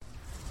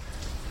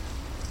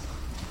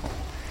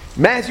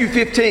Matthew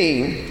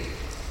 15,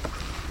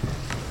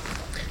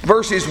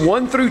 verses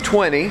 1 through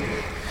 20,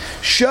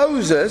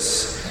 shows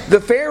us the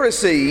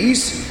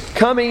Pharisees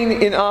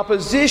coming in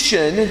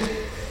opposition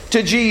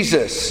to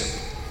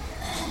Jesus.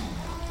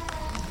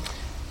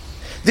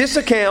 This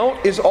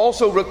account is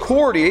also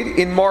recorded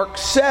in Mark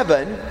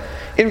 7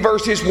 in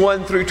verses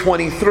 1 through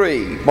 23.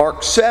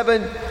 Mark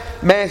 7,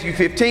 Matthew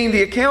 15.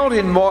 The account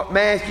in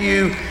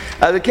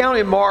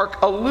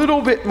Mark, a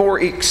little bit more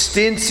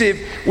extensive.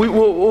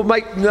 We'll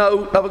make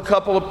note of a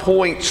couple of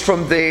points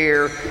from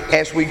there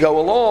as we go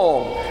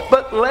along.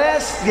 But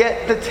let's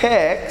get the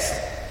text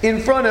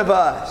in front of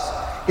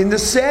us. In the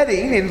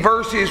setting, in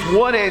verses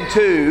 1 and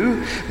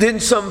 2, then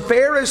some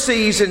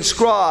Pharisees and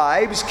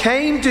scribes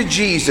came to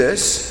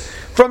Jesus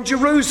from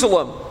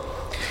Jerusalem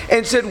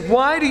and said,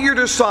 "Why do your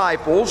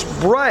disciples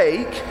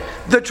break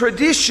the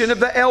tradition of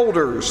the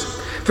elders?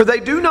 For they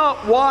do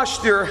not wash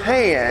their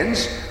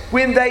hands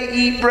when they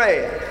eat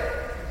bread."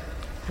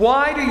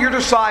 Why do your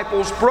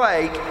disciples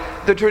break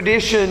the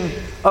tradition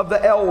of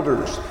the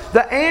elders?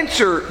 The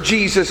answer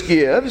Jesus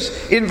gives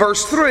in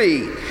verse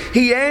 3.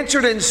 He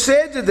answered and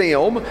said to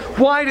them,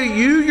 "Why do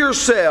you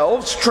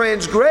yourselves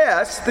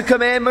transgress the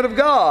commandment of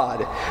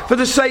God for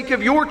the sake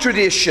of your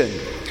tradition?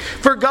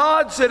 For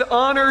God said,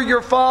 'Honor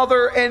your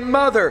father and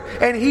mother,'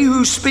 and he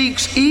who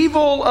speaks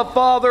evil of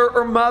father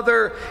or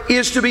mother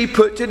is to be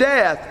put to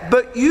death.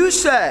 But you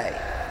say,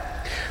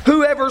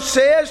 'Whoever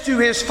says to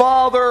his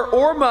father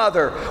or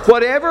mother,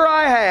 whatever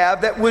I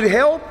have that would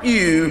help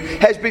you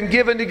has been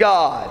given to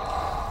God,'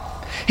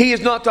 he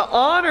is not to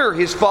honor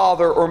his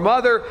father or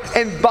mother,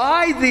 and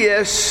by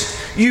this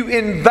you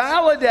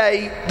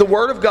invalidate the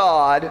word of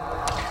God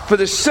for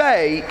the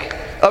sake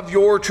of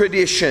your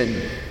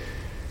tradition.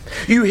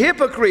 You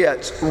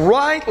hypocrites,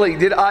 rightly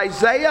did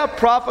Isaiah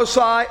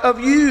prophesy of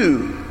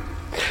you.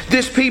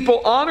 This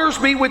people honors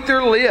me with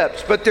their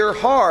lips, but their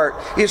heart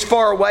is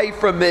far away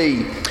from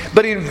me.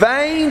 But in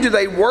vain do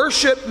they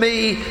worship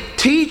me,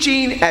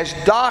 teaching as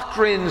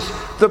doctrines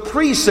the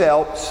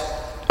precepts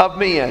of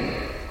men."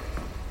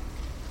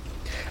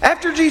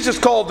 After Jesus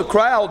called the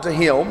crowd to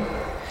him,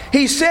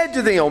 he said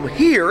to them,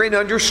 "Hear and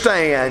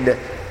understand.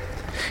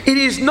 It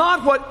is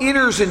not what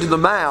enters into the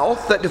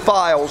mouth that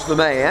defiles the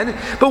man,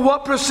 but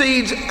what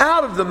proceeds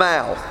out of the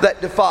mouth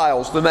that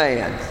defiles the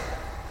man."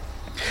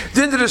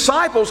 Then the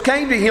disciples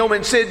came to him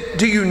and said,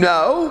 "Do you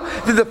know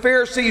that the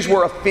Pharisees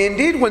were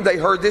offended when they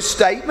heard this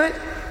statement?"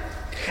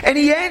 And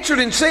he answered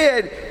and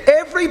said,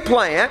 "Every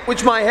plant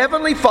which my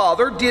heavenly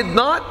Father did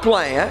not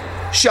plant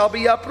shall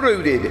be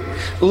uprooted.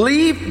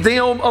 Leave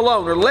them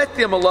alone," or let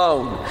them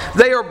alone.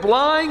 "They are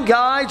blind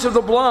guides of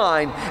the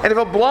blind, and if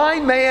a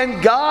blind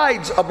man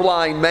guides a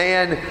blind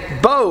man,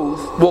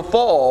 both will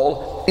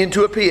fall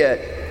into a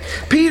pit."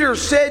 Peter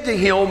said to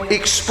him,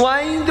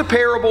 "Explain the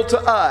parable to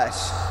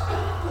us."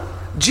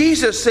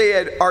 Jesus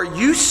said, "Are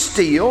you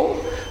still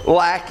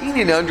lacking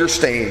in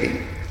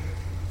understanding?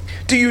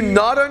 Do you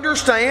not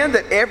understand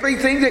that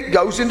everything that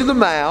goes into the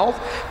mouth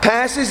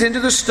passes into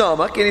the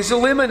stomach and is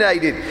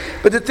eliminated?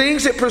 But the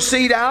things that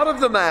proceed out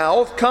of the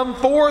mouth come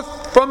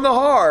forth from the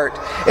heart,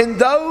 and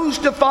those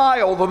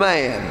defile the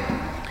man.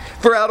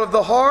 For out of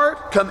the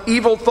heart come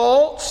evil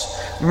thoughts,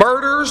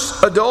 murders,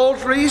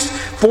 adulteries,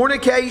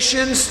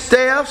 fornications,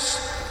 thefts,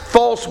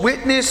 false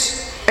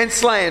witness, and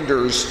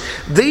slanders.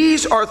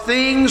 These are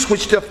things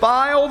which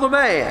defile the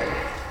man.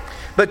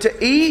 But to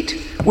eat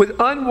with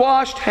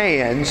unwashed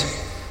hands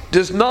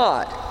does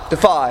not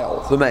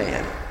defile the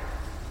man."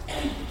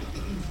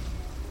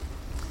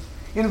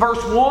 In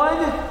verse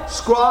 1,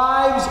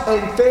 scribes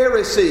and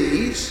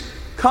Pharisees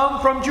come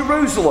from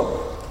Jerusalem.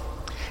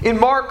 In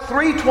Mark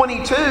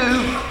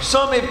 3:22,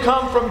 some have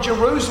come from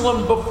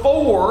Jerusalem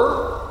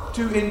before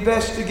to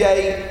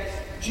investigate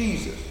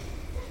Jesus.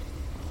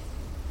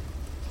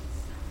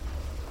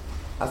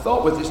 I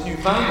thought with this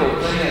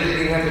newfangled thing I didn't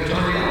even have to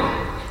turn it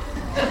on.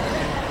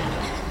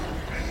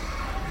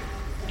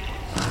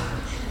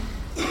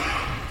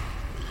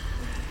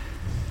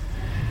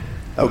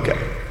 Okay.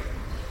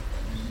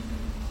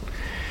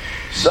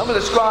 Some of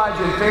the scribes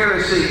and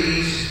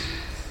Pharisees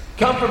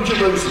come from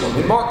Jerusalem.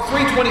 In Mark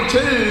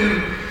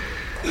 3:22,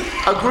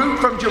 a group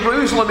from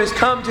Jerusalem has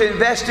come to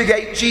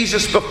investigate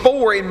Jesus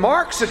before in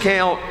Mark's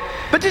account,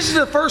 but this is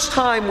the first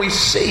time we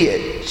see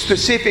it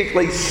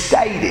specifically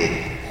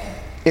stated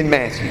in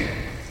Matthew.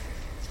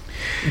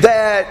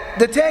 That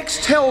the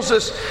text tells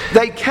us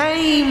they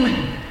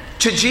came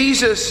to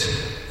Jesus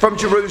from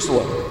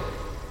Jerusalem.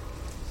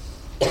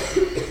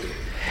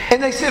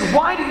 And they said,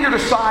 "Why do your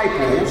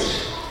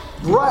disciples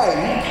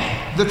break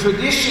the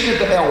tradition of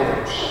the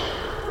elders?"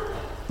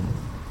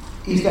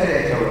 Is that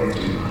echoing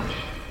too much?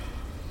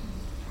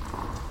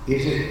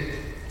 Is it?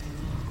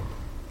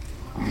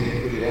 You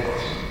didn't put it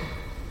out.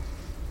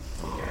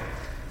 Okay.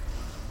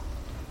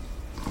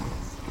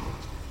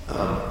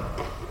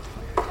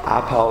 I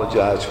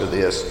apologize for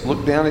this.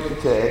 Look down at the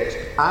text.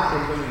 I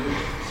am going to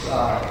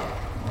decide.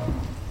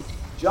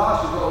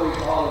 Josh has always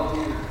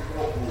volunteered to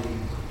help me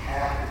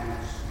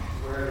afterwards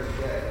where it's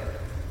better.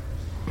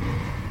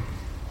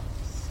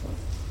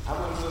 I'm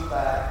going to look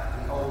back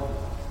and hold it.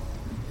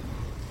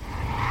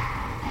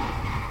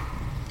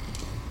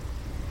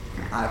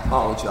 I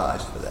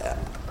apologize for that.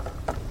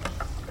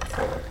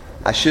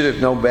 I should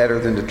have known better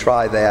than to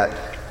try that.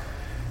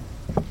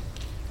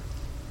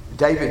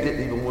 David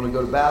didn't even want to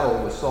go to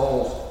battle with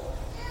Saul's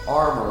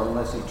armor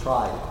unless he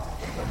tried it.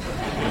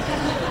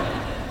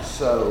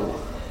 So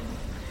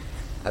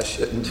I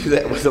shouldn't do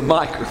that with a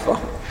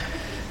microphone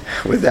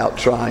without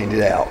trying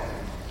it out.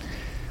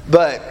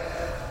 But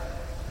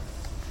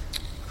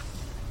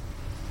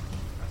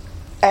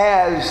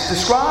as the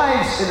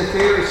scribes and the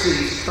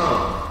Pharisees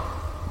come,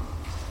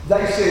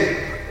 they said,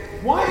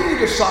 "Why do your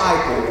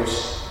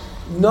disciples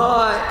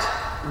not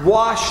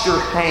wash their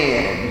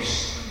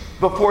hands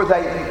before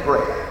they eat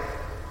bread?"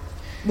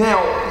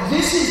 Now,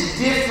 this is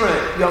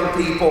different, young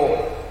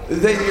people,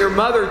 than your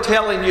mother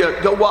telling you,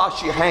 "Go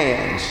wash your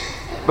hands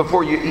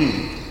before you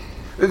eat."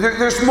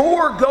 There's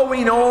more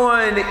going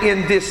on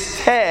in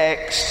this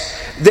text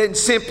than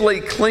simply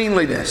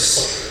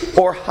cleanliness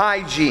or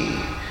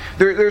hygiene.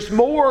 There's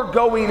more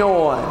going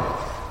on.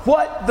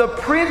 What the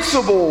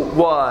principle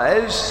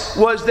was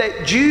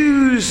that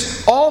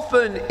Jews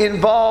often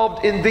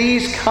involved in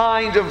these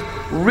kind of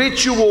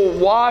ritual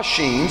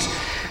washings.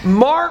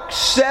 Mark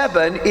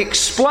 7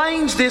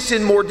 explains this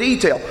in more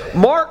detail.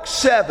 Mark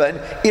 7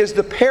 is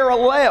the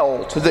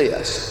parallel to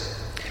this.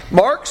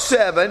 Mark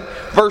 7,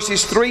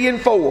 verses 3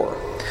 and 4.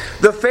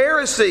 The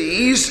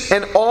Pharisees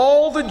and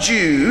all the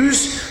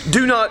Jews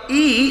do not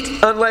eat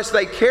unless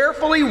they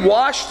carefully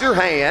wash their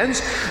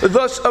hands,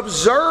 thus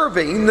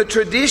observing the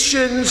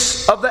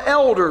traditions of the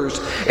elders.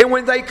 And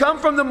when they come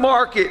from the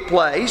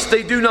marketplace,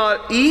 they do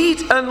not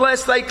eat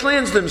unless they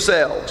cleanse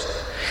themselves.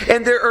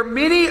 And there are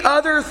many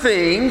other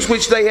things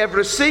which they have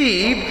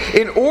received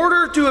in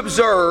order to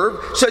observe,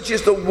 such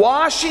as the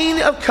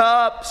washing of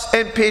cups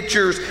and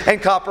pitchers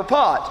and copper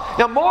pots.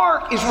 Now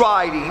Mark is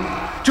writing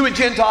to a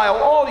Gentile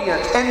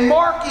audience, and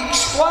Mark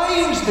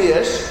explains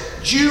this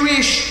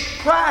Jewish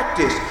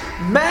practice.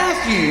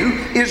 Matthew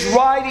is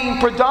writing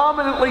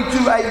predominantly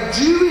to a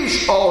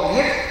Jewish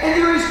audience, and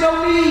there is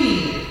no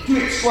need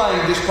to explain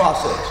this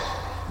process.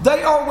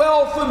 They are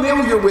well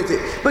familiar with it.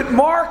 But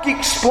Mark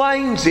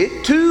explains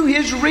it to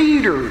his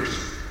readers.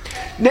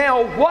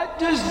 Now, what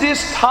does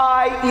this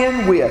tie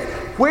in with?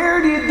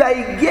 Where did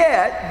they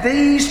get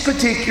these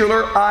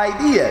particular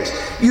ideas?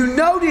 You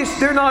notice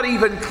they're not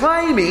even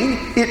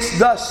claiming it's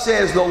 "thus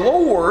says the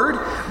Lord,"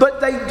 but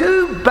they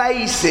do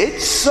base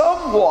it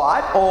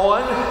somewhat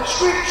on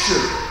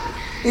Scripture.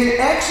 In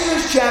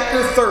Exodus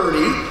chapter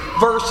 30,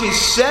 verses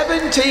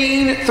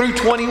 17 through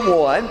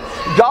 21,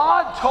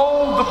 God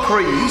told the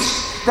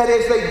priests that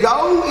as they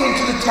go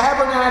into the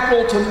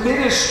tabernacle to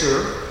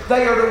minister,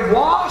 they are to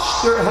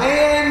wash their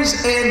hands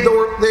and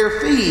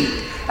their feet.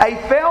 A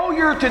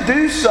failure to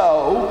do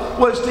so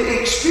was to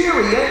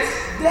experience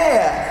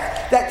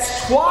death.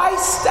 That's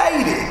twice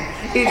stated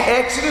in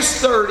Exodus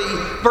 30,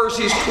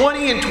 verses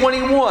 20 and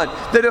 21,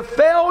 that a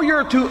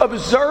failure to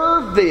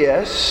observe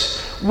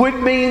this would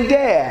mean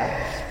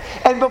death.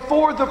 And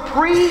before the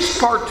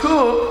priest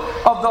partook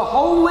of the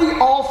holy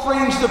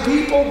offerings the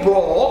people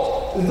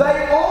brought,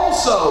 they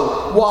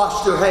also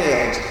washed their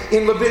hands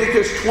in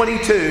Leviticus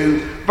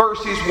 22,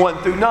 verses 1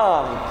 through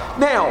 9.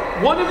 Now,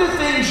 one of the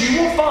things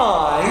you will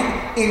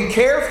find in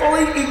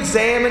carefully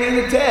examining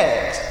the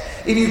text,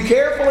 if you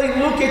carefully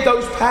look at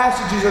those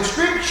passages of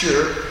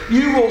Scripture,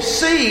 you will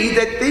see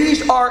that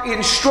these are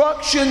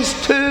instructions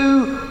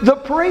to the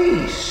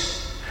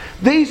priest.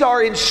 These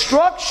are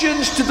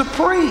instructions to the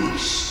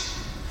priest.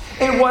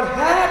 And what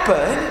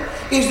happened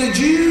is the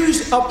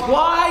Jews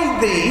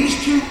applied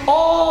these to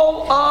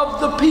all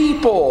of the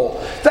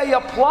people. They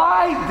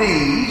applied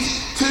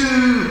these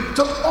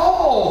to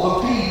all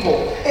the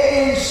people.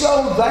 And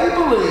so they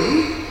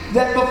believed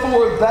that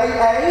before they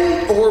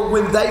ate or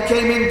when they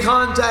came in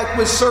contact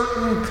with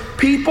certain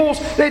peoples,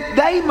 that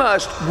they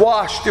must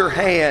wash their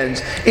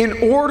hands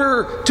in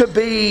order to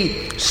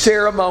be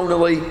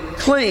ceremonially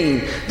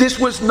clean. This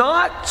was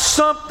not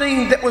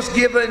something that was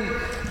given...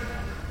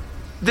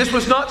 This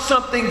was not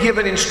something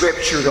given in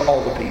Scripture to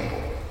all the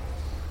people.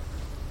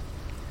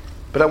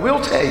 But I will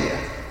tell you,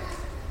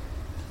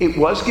 it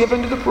was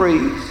given to the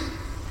priests.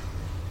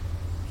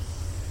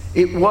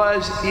 It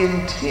was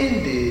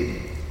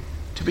intended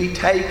to be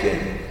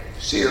taken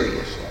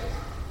seriously.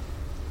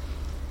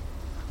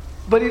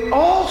 But it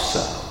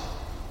also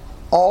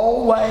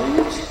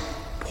always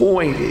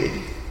pointed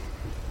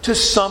to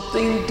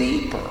something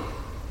deeper.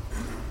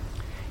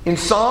 In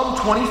Psalm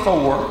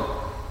 24,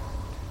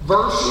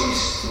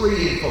 verses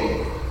 3 and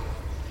 4,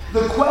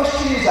 the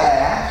question is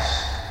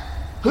asked,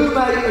 who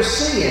may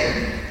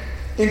ascend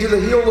into the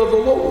hill of the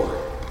Lord?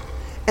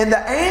 And the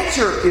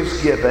answer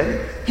is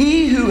given,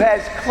 he who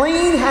has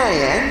clean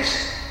hands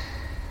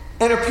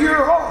and a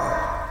pure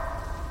heart.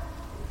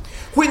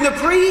 When the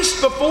priests,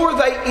 before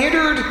they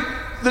entered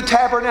the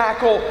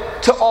tabernacle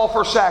to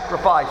offer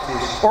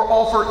sacrifices or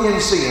offer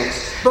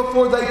incense,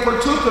 before they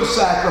partook of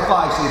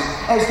sacrifices,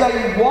 as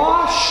they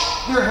washed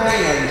their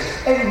hands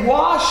and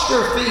wash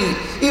their feet.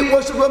 It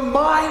was a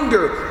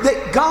reminder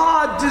that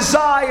God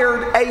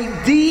desired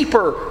a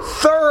deeper,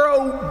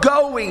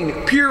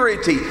 thoroughgoing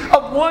purity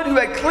of one who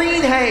had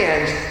clean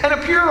hands and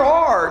a pure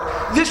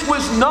heart. This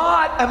was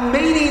not a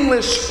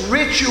meaningless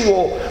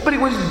ritual, but it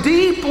was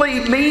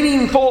deeply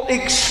meaningful,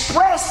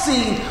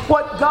 expressing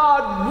what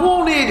God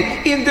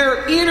wanted in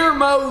their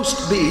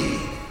innermost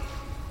being.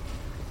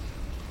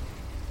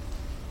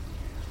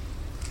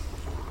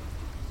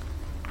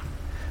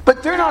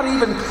 But they're not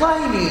even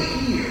claiming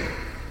here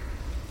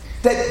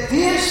that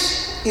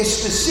this is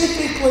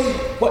specifically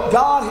what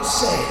God has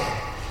said.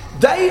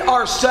 They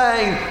are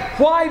saying,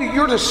 why do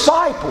your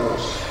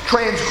disciples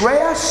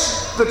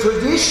transgress the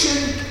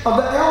tradition of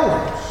the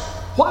elders?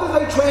 Why do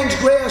they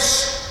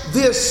transgress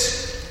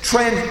this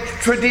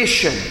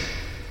tradition?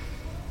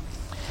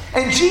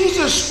 And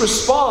Jesus'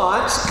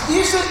 response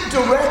isn't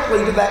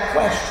directly to that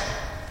question.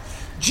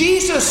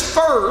 Jesus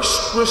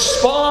first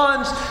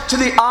responds to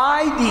the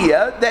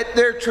idea that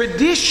their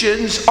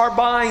traditions are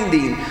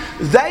binding.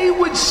 They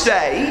would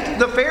state,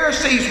 the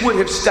Pharisees would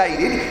have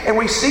stated, and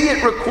we see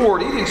it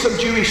recorded in some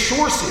Jewish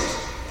sources,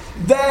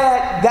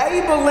 that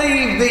they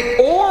believed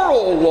the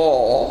oral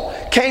law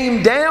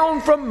came down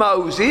from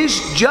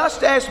Moses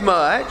just as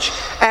much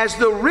as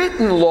the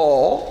written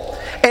law,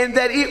 and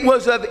that it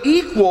was of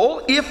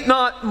equal, if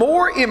not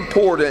more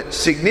important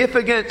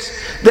significance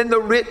than the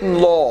written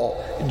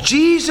law.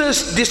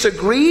 Jesus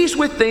disagrees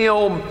with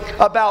them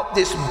about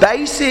this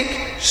basic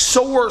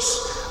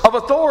source of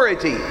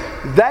authority.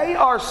 They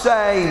are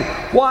saying,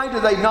 why do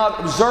they not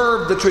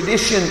observe the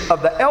tradition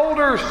of the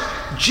elders?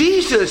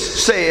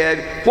 Jesus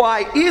said,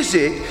 why is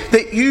it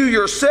that you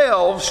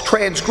yourselves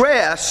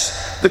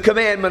transgress the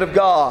commandment of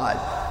God?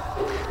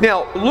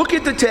 Now, look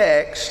at the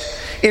text.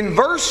 In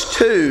verse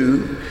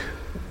 2,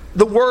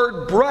 the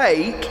word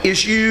break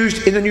is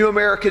used in the New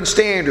American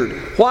Standard.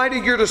 Why do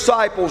your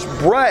disciples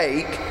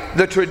break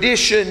the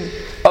tradition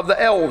of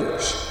the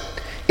elders?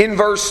 In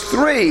verse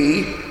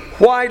 3,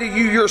 why do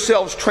you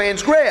yourselves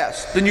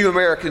transgress? The New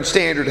American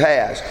Standard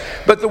has.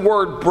 But the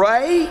word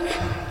break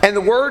and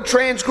the word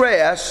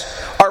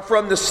transgress are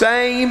from the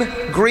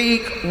same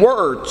Greek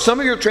word.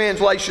 Some of your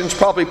translations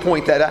probably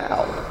point that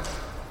out.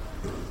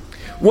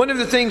 One of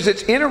the things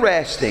that's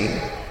interesting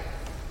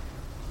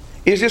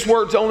is this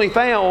verb's only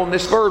found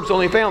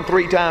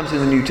 3 times in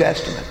the New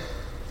Testament.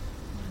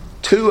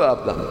 2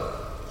 of them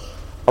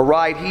are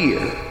right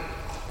here.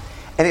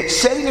 And it's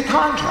setting a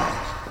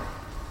contrast.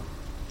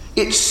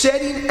 It's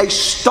setting a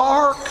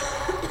stark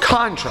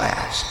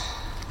contrast.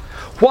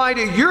 Why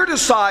do your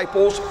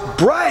disciples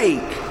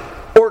break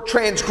or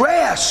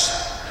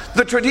transgress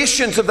the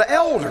traditions of the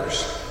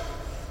elders?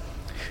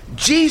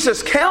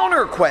 Jesus'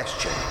 counter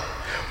question,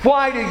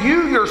 why do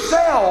you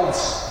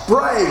yourselves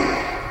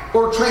break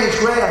or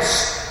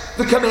transgress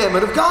the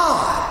commandment of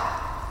God?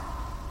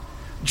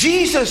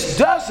 Jesus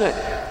doesn't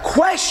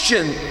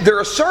question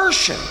their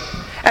assertion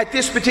at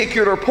this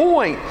particular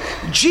point.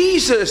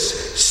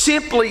 Jesus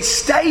simply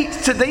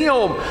states to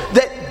them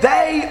that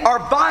they are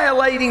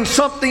violating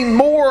something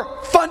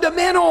more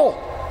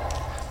fundamental.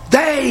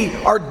 They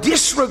are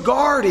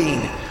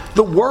disregarding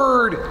the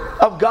Word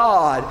of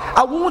God.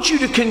 I want you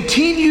to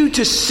continue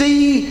to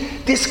see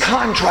this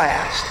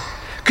contrast.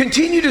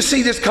 Continue to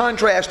see this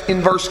contrast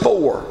in verse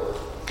 4.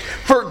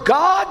 For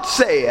God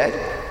said,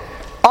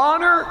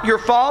 honor your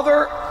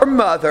father or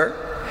mother,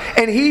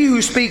 and he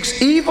who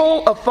speaks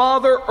evil of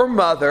father or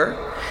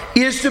mother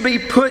is to be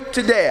put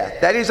to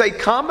death. That is a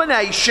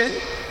combination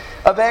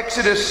of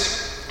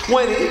Exodus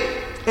 20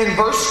 and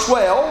verse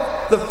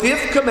 12, the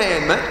 5th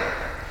commandment,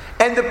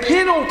 and the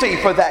penalty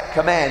for that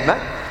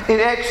commandment in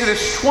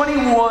Exodus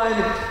 21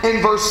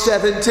 and verse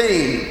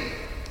 17.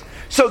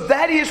 So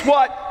that is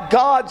what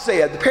God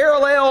said. The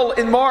parallel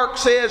in Mark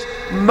says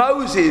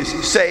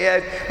Moses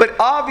said, but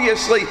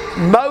obviously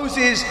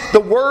Moses,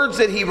 the words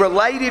that he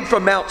related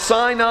from Mount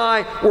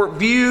Sinai were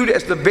viewed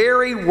as the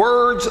very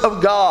words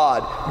of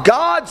God.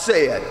 God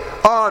said,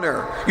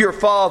 honor your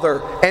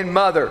father and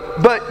mother.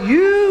 But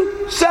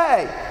you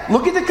say,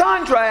 look at the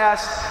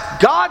contrast.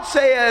 God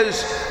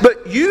says,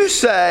 but you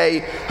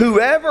say,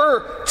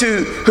 whoever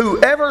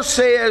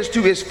says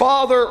to his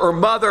father or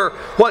mother,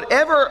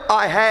 whatever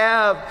I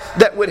have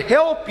that would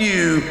help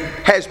you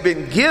has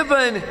been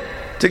given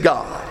to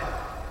God.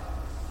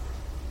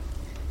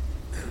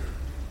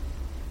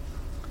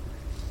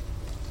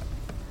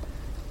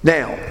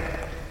 Now,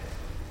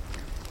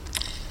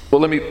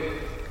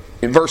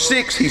 in verse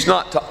 6, he's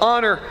not to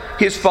honor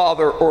his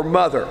father or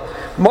mother.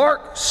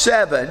 Mark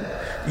 7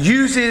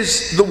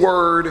 uses the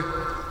word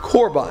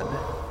korban.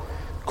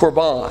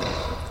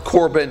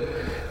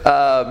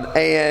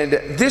 And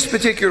this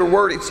particular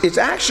word, it's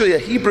actually a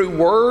Hebrew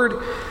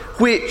word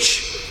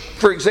which,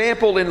 for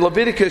example, in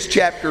Leviticus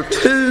chapter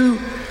 2,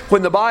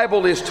 when the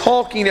Bible is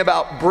talking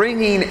about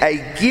bringing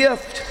a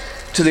gift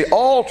to the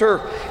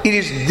altar, it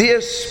is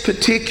this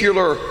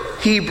particular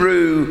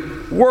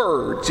Hebrew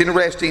word. It's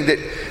interesting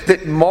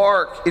that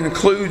Mark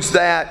includes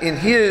that in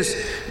his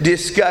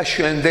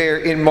discussion there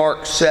in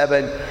Mark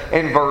 7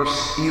 and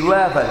verse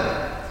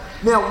 11.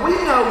 Now, we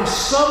know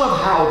some of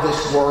how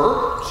this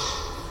works.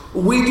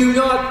 We do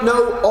not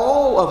know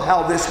all of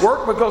how this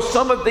worked because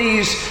some of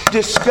these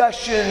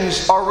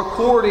discussions are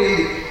recorded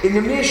in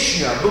the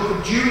Mishnah, book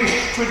of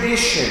Jewish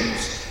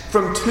traditions,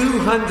 from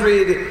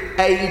 200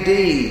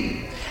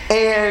 A.D.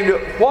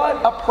 And what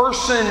a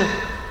person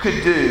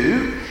could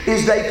do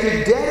is they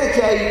could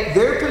dedicate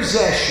their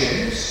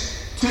possessions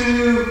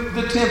to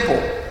the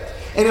temple.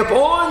 And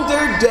upon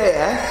their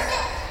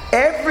death,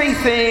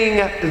 everything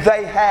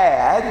they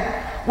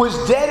had was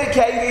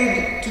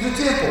dedicated to the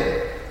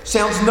temple.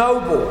 Sounds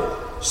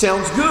noble,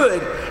 sounds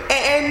good,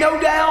 and no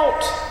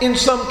doubt in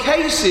some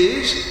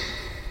cases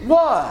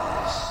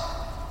was.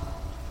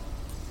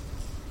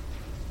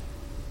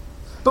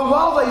 But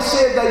while they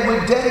said they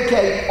would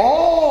dedicate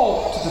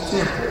all to the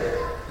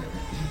temple,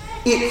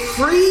 it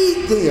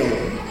freed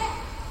them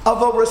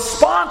of a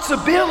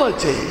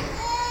responsibility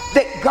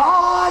that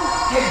God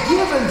had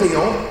given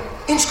them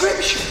in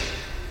Scripture.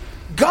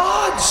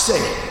 God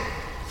said,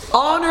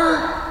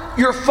 honor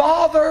your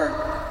father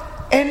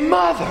and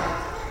mother.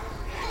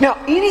 Now,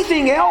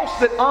 anything else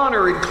that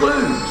honor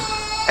includes,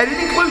 and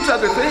it includes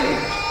other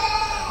things,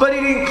 but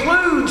it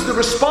includes the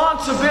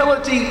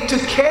responsibility to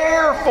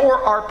care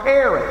for our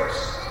parents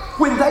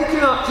when they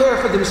cannot care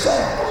for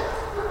themselves.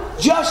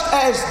 Just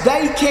as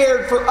they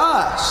cared for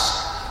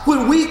us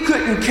when we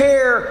couldn't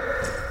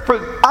care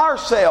for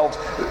ourselves,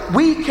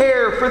 we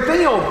care for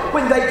them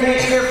when they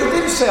can't care for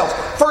themselves.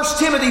 1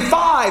 Timothy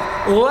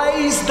 5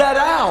 lays that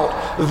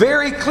out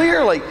very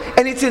clearly.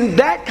 And it's in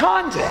that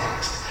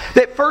context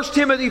that 1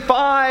 Timothy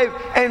 5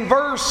 and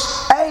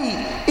verse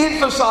 8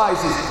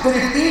 emphasizes that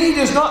if any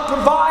does not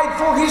provide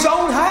for his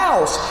own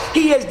house,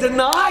 he has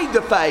denied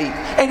the faith,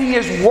 and he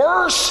is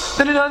worse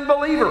than an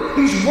unbeliever.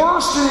 He's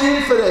worse than an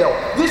infidel.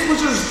 This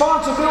was a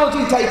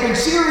responsibility taken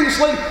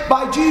seriously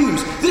by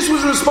Jews. This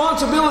was a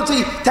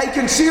responsibility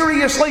taken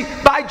seriously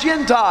by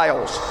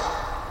Gentiles.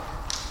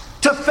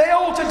 To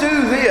fail to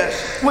do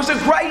this was a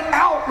great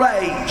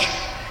outrage.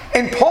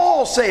 And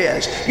Paul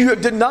says, you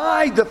have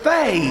denied the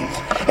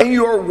faith, and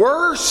you are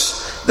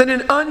worse than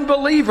an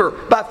unbeliever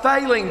by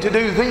failing to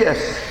do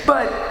this.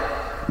 But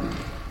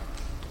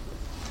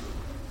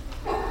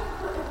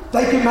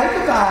they can make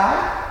a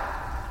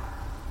vow,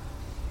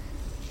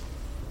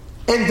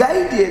 and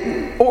they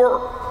didn't.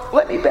 Or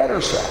let me better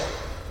say,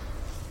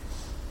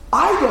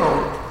 I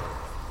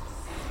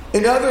don't,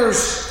 and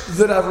others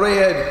that I've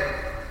read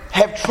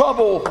have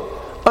trouble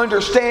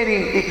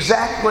understanding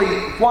exactly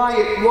why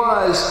it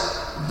was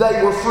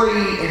they were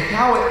free and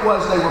how it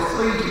was they were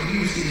free to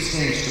use these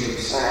things to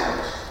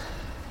themselves.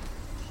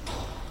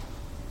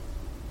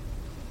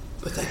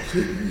 But they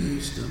couldn't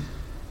use them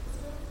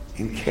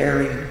in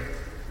caring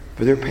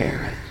for their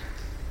parents.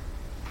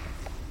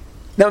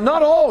 Now,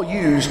 not all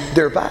used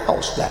their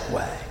vows that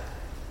way.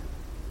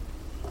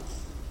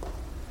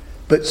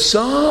 But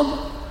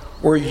some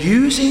were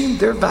using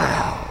their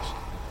vows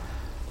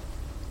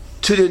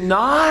to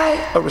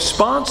deny a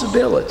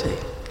responsibility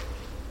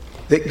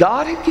that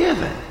God had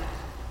given,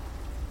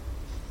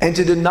 and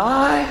to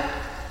deny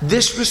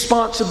this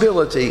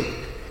responsibility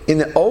in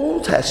the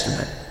Old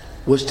Testament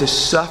was to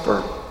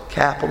suffer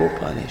capital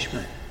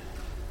punishment.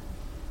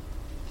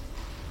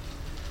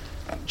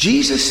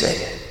 Jesus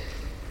said,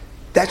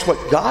 that's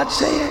what God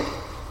said.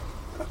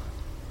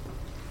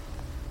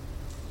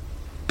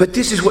 But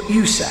this is what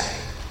you say.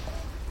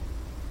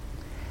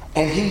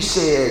 And he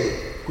said,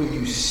 when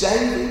you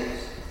say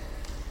this,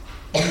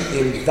 you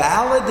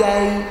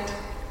invalidate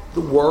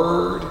the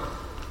Word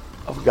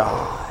of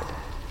God.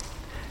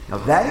 Now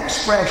that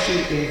expression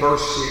in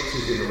verse 6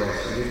 is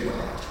interesting as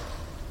well.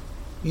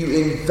 You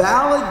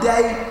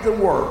invalidate the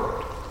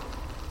Word.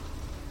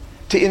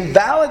 To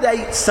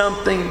invalidate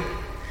something,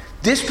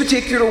 this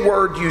particular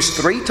word used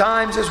 3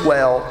 times as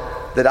well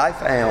that I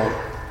found.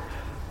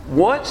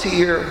 Once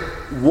here,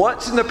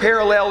 once in the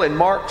parallel in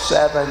Mark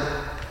 7,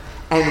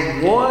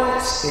 and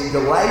once in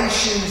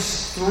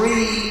Galatians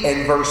 3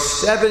 and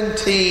verse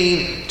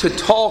 17 to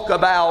talk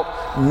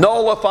about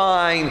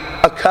nullifying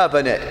a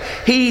covenant.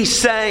 He's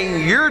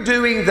saying you're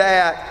doing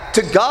that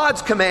to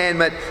God's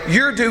commandment.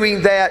 You're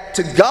doing that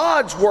to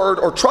God's word,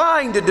 or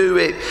trying to do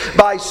it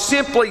by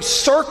simply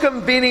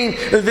circumventing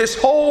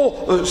this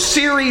whole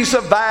series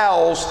of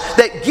vows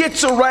that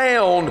gets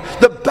around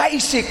the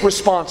basic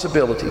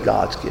responsibility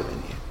God's given you.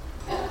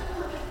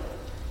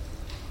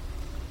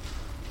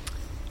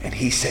 And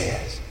he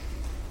says,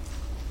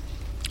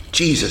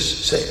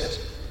 Jesus says,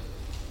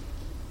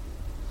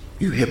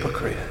 you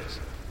hypocrites,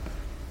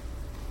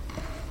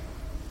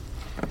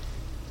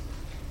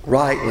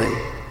 rightly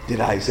did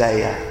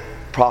Isaiah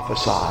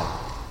prophesy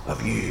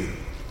of you.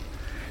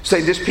 Say,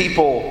 this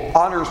people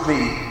honors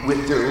me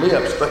with their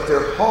lips, but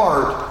their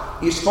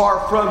heart is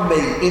far from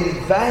me.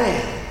 In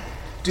vain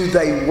do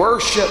they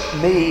worship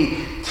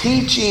me,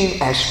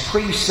 teaching as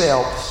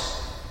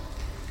precepts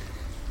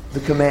the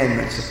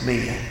commandments of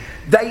men.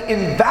 They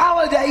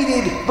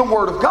invalidated the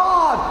Word of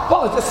God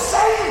while at the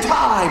same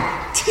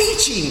time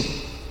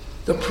teaching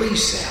the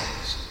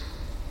precepts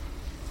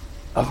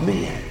of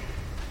men.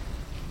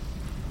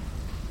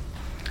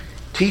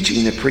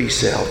 teaching the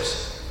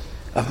precepts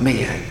of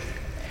men.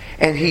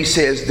 And he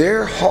says,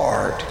 their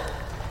heart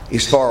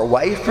is far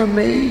away from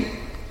me,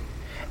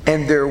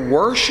 and their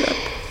worship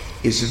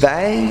is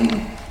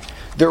vain.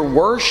 Their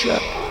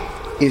worship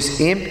is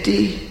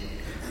empty.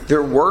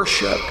 Their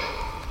worship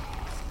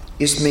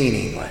is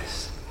meaningless.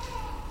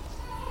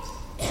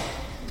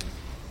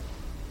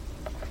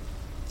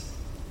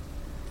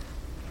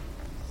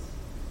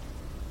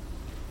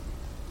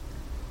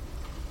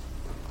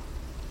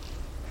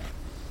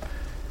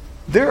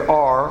 There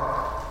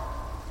are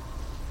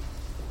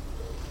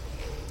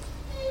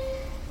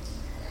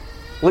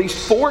at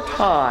least 4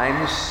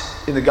 times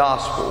in the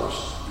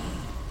Gospels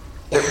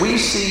that we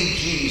see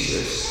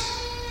Jesus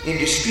in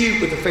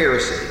dispute with the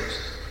Pharisees.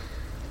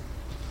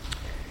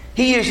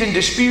 He is in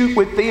dispute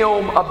with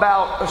them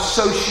about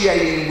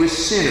associating with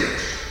sinners.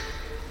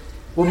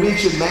 We'll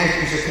mention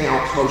Matthew's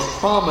accounts most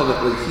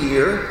prominently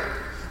here.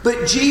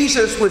 But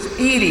Jesus was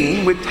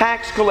eating with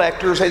tax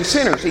collectors and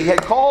sinners. He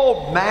had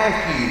called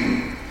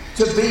Matthew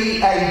to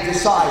be a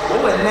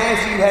disciple, and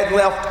Matthew had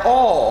left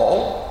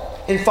all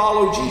and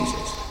followed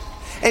Jesus.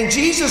 And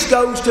Jesus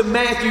goes to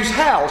Matthew's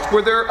house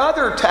where there are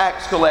other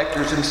tax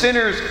collectors and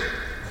sinners.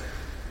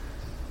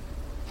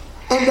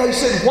 And they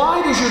said,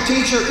 why does your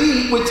teacher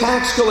eat with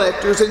tax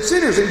collectors and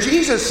sinners? And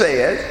Jesus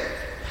said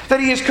that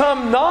he has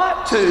come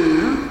not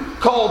to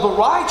call the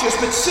righteous,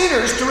 but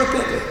sinners to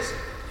repentance.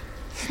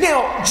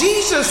 Now,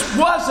 Jesus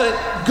wasn't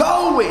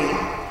going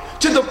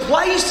to the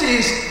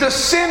places the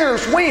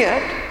sinners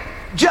went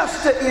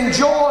just to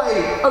enjoy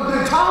a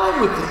good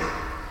time with them.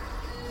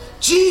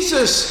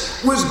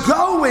 Jesus was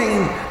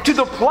going to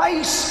the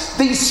place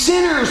these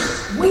sinners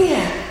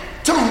went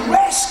to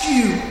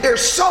rescue their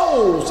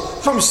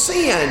souls from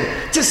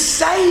sin, to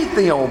save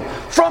them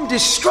from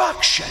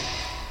destruction.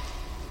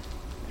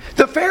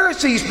 The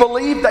Pharisees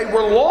believed they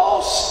were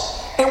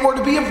lost and were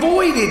to be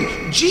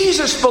avoided.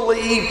 Jesus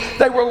believed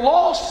they were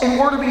lost and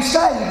were to be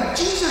saved. But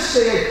Jesus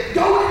said,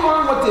 go and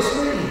learn what this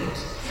means.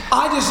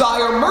 I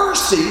desire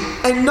mercy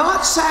and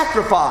not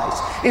sacrifice.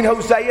 In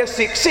Hosea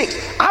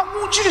 6:6. I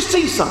want you to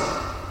see something.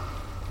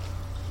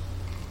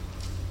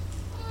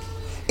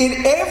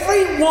 In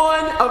every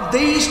one of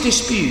these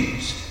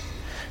disputes,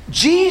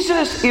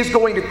 Jesus is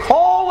going to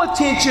call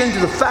attention to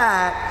the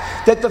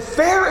fact that the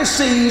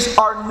Pharisees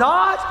are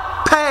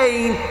not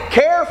paying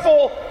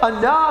careful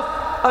enough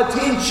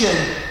attention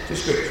to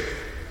Scripture.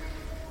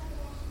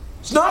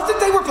 It's not that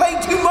they were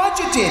paying too much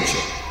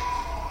attention.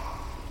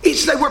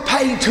 It's they were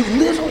paying too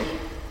little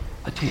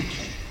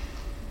attention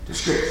to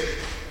Scripture.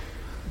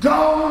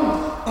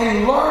 Go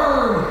and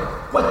learn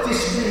what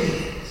this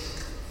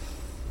means.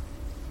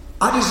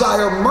 I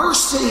desire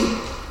mercy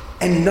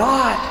and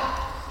not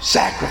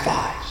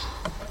sacrifice.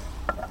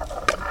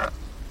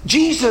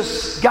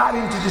 Jesus got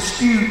into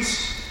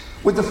disputes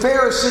with the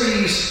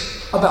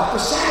Pharisees about the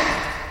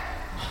Sabbath.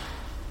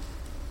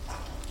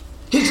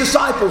 His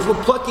disciples were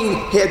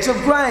plucking heads of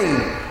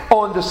grain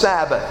on the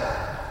Sabbath.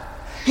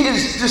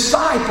 His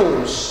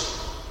disciples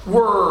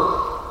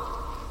were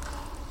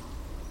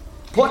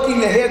plucking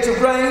the heads of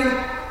grain.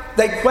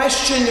 They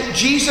questioned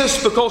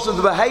Jesus because of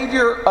the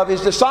behavior of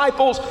his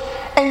disciples.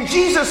 And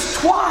Jesus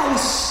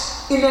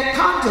twice in that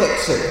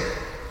context said,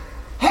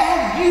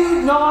 have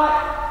you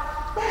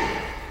not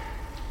read?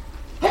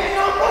 Have you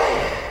not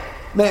read?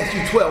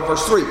 Matthew 12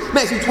 verse 3.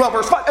 Matthew 12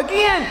 verse 5.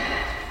 Again,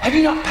 have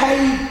you not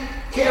paid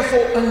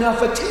careful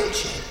enough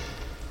attention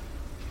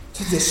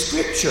to this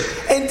Scripture?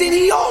 And then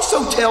he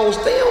also tells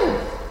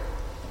them,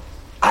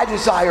 I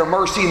desire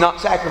mercy,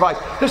 not sacrifice.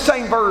 The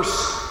same verse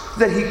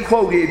that he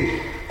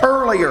quoted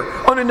earlier.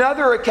 On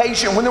another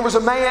occasion, when there was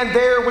a man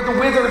there with a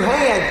withered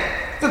hand,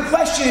 the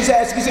question is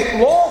asked, is it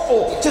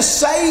lawful to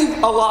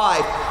save a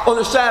life on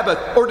the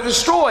Sabbath or to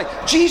destroy?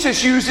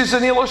 Jesus uses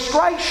an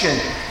illustration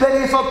that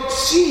if a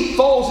sheep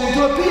falls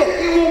into a pit,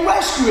 he will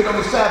rescue it on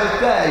the Sabbath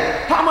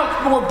day. How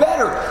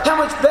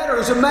much better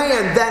is a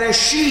man than a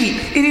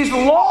sheep? It is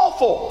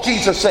lawful,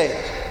 Jesus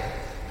says.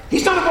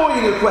 He's not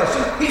avoiding the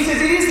question. He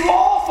says it is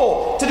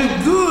lawful to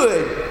do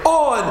good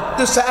on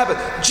the Sabbath.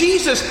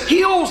 Jesus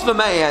heals the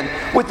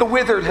man with the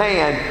withered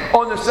hand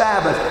on the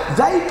Sabbath.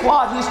 They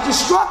plot his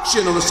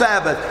destruction on the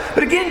Sabbath.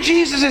 But again,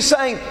 Jesus is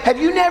saying, have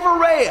you never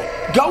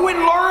read? Go and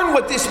learn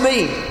what this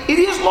means. It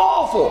is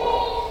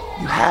lawful.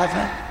 You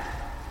haven't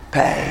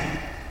paid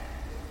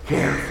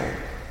careful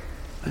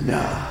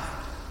enough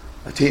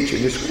attention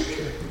to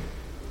Scripture.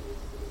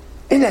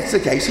 And that's the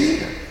case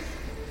here.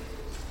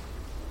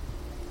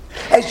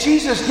 As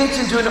Jesus gets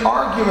into an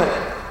argument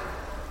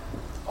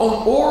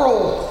on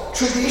oral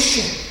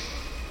tradition,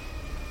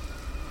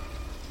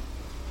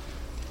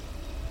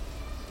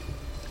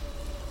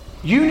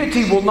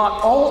 unity will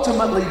not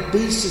ultimately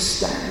be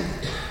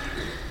sustained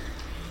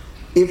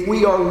if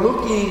we are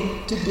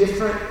looking to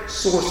different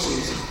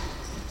sources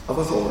of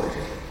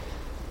authority.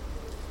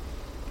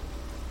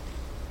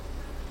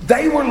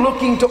 They were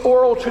looking to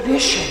oral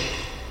tradition.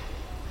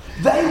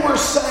 They were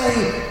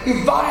saying,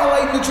 you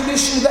violate the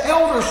tradition of the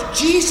elders.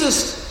 Jesus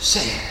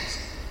says,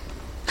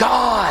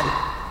 God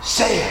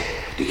said.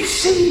 Do you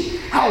see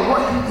how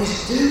what he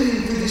is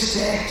doing through this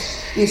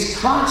text is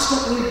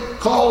constantly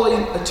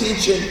calling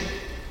attention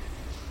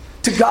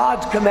to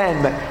God's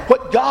commandment,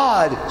 what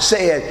God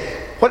said,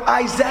 what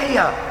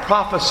Isaiah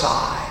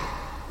prophesied.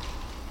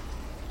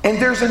 And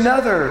there's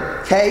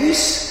another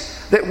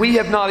case that we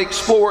have not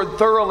explored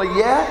thoroughly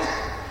yet,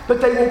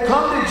 but they will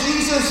come to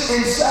Jesus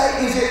and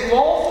say, is it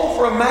lawful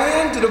for a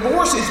man to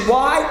divorce his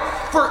wife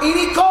for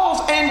any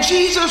cause? And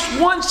Jesus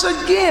once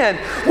again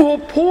will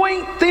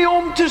point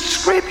them to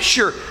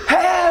Scripture.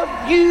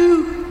 Have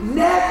you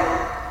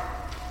never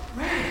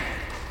read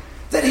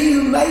that he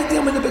who made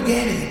them in the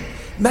beginning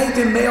made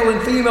them male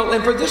and female,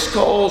 and for this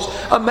cause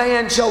a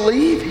man shall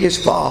leave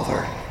his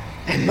father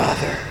and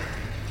mother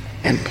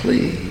and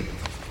cleave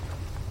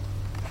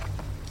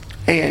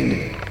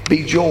and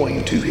be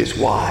joined to his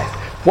wife.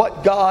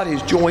 What God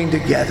has joined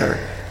together,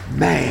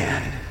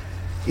 man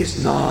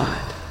is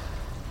not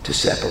to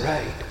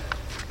separate.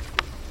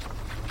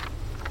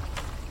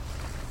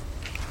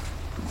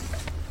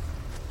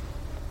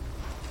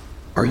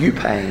 Are you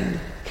paying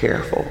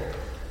careful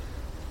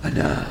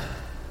enough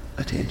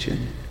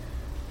attention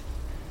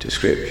to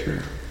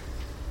Scripture?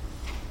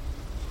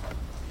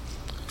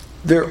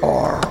 There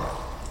are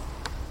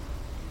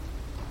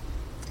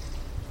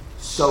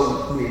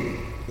so many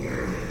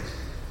areas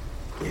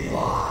in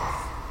life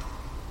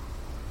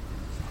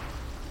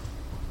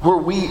where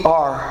we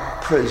are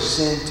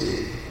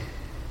presented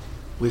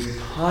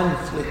with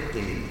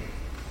conflicting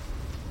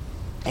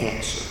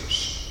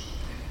answers.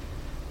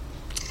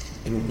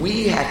 And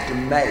we have to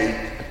make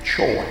a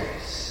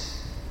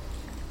choice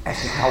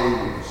as to how we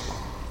will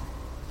respond.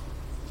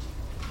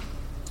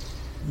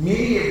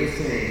 Many of the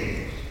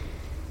things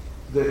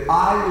that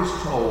I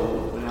was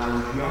told when I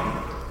was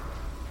younger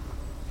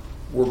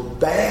were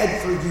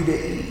bad for you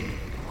to eat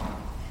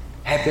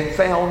have been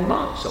found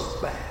not so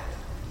bad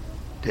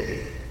to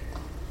eat.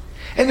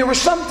 And there were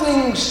some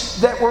things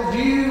that were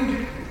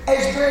viewed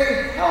as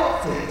very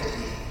healthy to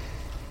eat.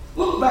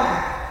 Look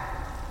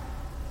back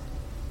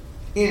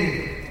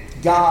in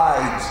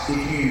guides,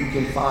 if you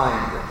can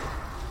find them,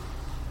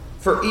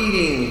 for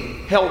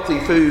eating healthy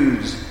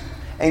foods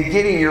and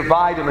getting your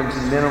vitamins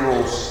and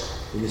minerals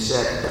in the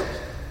 70s.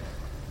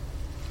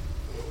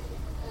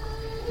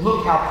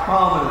 Look how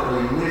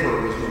prominently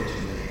liver was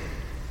mentioned there.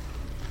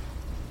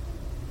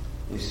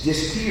 It's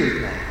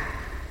disappeared now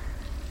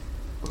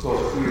because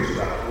it fears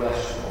about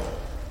cholesterol.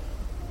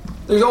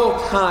 There's all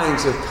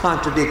kinds of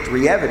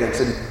contradictory evidence,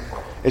 and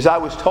as I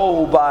was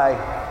told by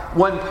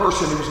one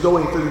person who was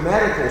going through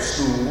medical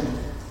school,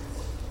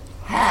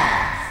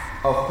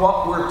 half of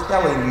what we're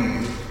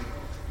telling you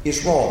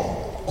is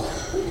wrong.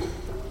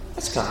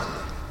 That's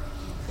contradictory.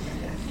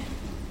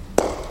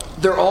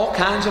 There are all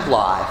kinds of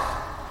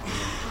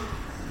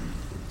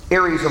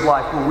areas of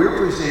life where we're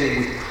presented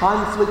with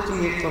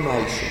conflicting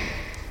information.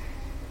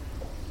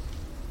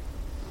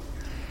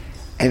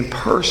 And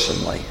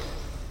personally,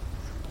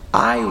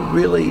 I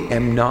really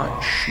am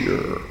not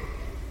sure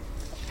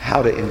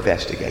how to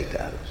investigate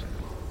those.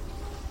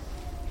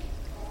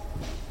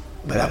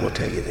 But I will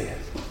tell you this.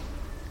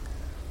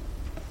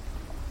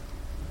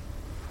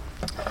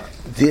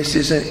 This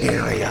is an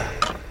area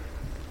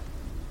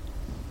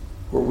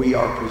where we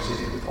are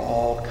presented with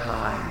all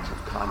kinds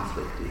of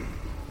conflicting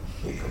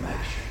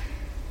information.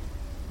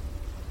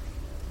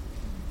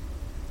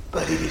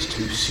 But it is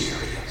too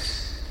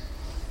serious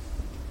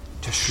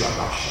to shrug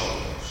our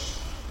shoulders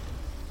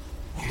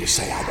and to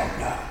say, I don't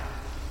know.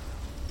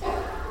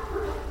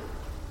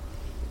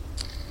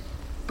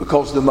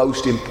 Because the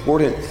most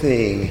important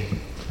thing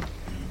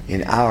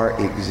in our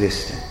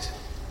existence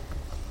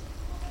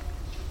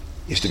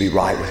is to be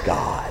right with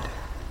God.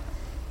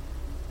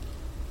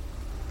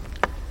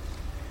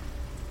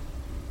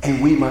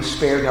 And we must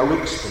spare no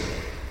expense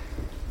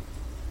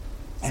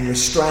and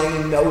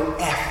restrain no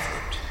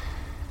effort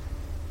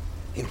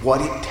in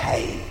what it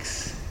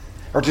takes,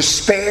 or to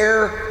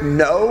spare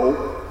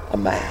no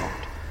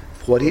amount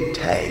of what it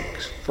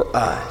takes for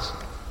us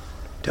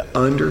to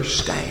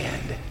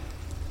understand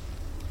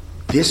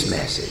this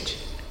message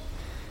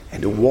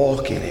and to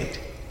walk in it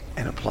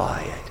and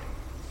apply it.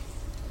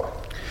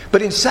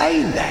 But in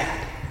saying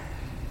that,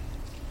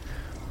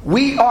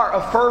 we are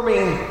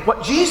affirming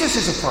what Jesus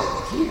is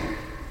affirming here.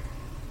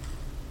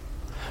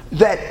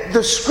 That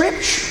the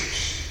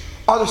Scriptures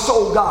are the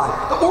sole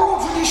guide. The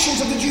oral traditions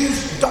of the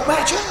Jews don't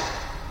match up.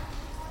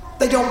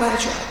 They don't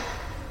match up.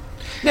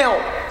 Now,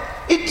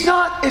 it's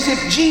not as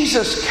if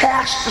Jesus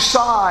cast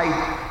aside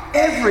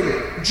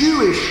every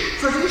Jewish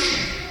tradition.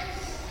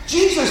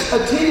 Jesus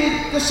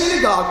attended the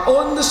synagogue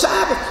on the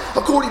Sabbath,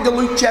 according to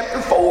Luke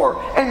chapter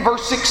 4 and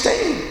verse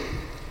 16.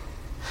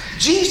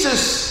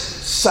 Jesus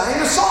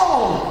sang a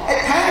song at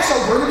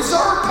Passover and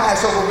observed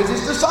Passover with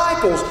his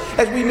disciples,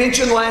 as we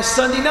mentioned last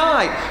Sunday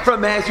night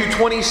from Matthew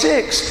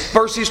 26,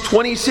 verses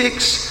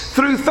 26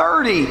 through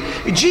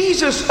 30.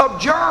 Jesus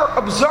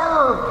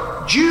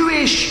observed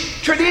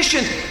Jewish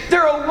traditions.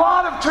 There are a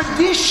lot of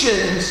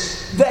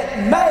traditions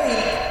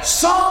that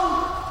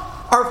some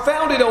are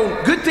founded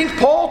on good things.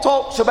 Paul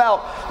talks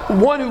about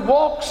one who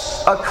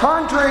walks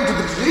contrary to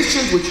the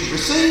traditions which he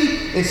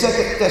received in 2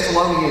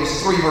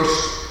 Thessalonians 3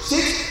 verse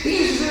 6, he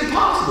uses it in a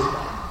positive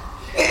way.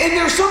 And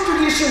there are some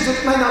traditions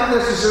that may not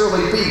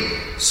necessarily be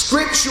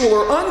scriptural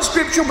or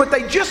unscriptural, but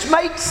they just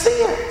make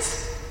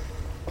sense.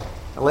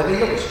 Now let me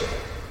illustrate.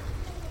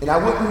 And I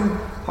wouldn't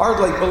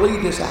hardly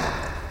believe this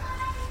happened,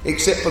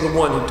 except for the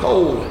one who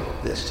told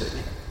this to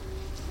me.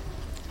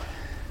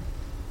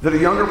 That a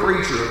younger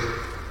preacher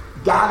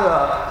got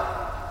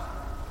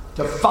up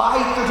to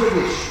fight the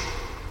tradition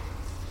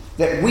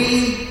that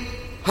we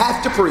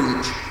have to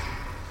preach.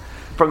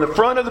 From the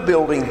front of the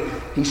building,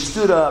 he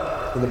stood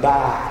up in the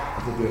back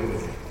of the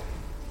building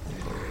and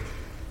preached.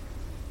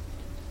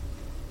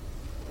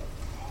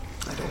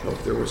 I don't know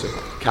if there was a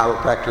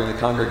chiropractor in the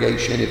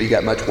congregation, if he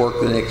got much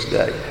work the next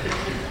day.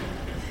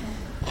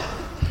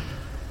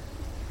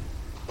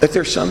 But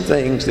there's some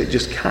things that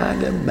just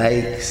kind of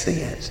make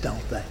sense,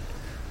 don't they?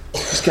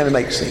 Just kind of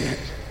make sense.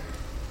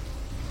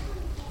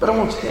 But I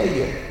want to tell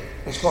you,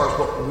 as far as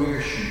what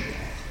we're shooting at.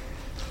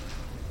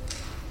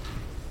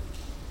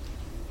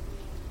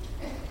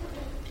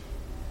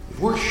 If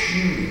we're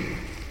shooting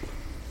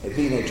at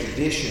being a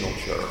traditional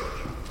church,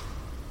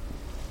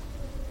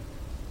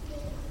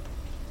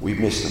 we've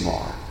missed the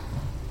mark.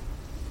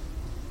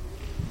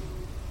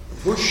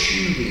 If we're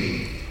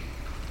shooting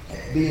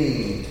at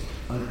being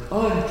an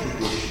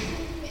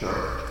untraditional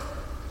church,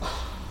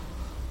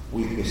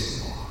 we've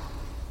missed the mark.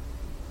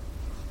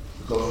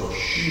 Because we're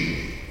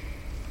shooting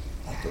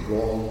at the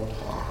wrong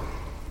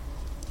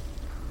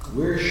target.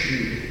 We're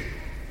shooting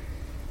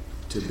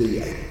to be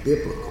a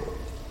biblical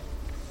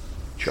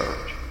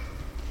church.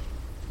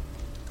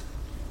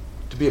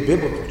 To be a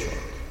biblical church.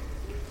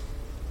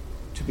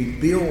 To be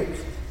built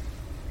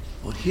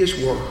on His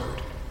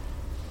Word.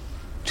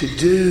 To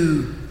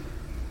do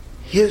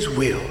His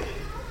will.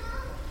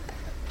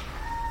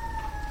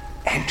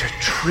 And to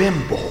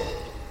tremble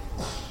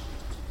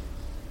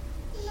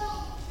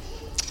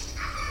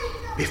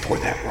before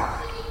that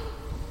Word.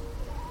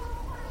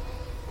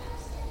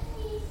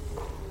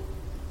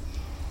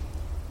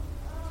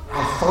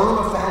 How firm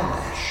a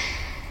foundation,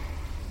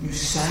 you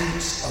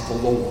saints of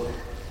the Lord,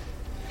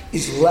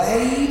 is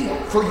laid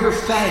for your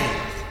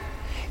faith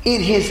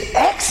in His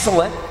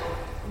excellent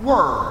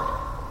Word.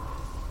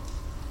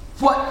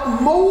 What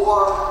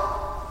more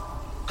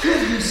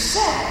could He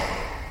say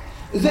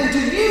than to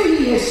you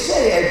He has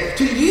said,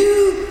 to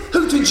you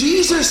who to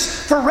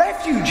Jesus for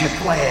refuge have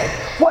fled?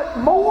 What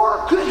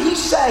more could He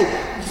say?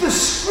 The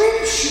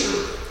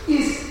Scripture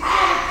is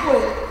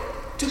adequate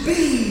to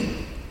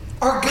be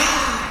our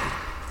guide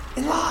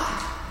in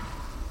life.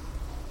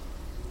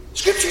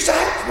 Scripture's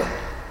adequate.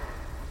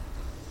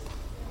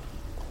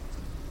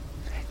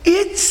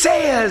 It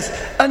says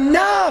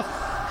enough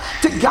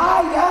to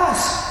guide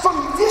us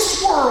from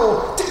this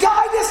world, to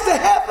guide us to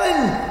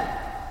heaven.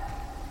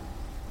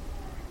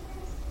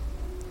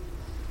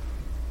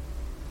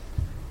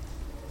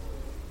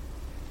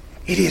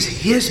 It is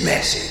His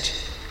message.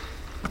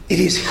 It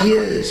is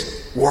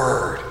His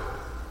Word.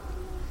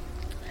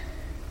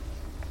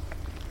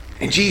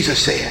 And Jesus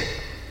said,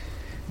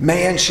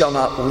 man shall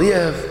not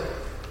live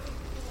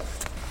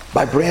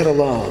by bread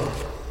alone,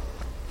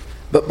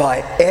 but by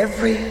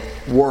every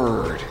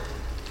word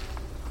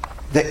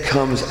that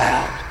comes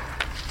out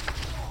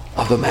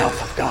of the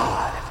mouth of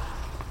God.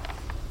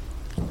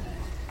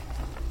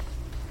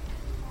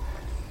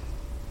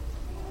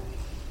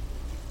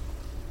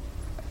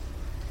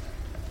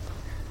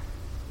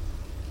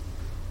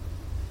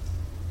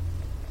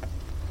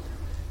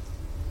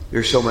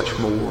 There's so much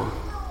more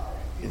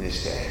in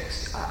this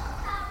text.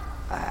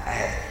 I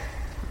have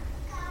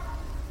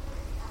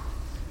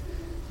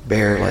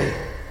barely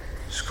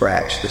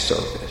scratched the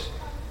surface.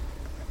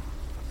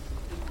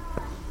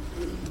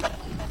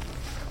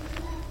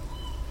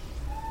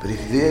 But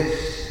if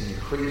this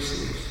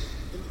increases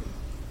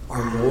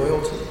our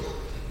loyalty,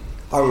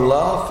 our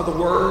love for the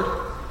Word,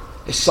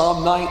 as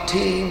Psalm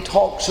 19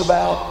 talks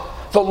about,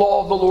 the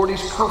law of the Lord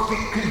is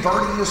perfect,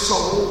 converting the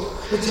soul.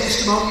 The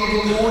testimony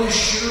of the Lord is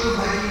sure,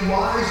 making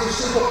wise the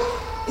simple.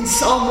 In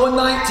Psalm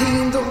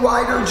 119, the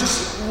writer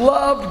just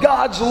loved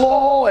God's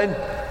law and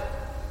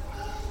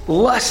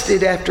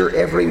lusted after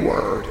every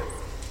word.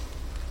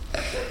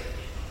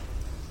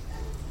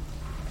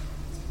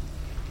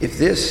 If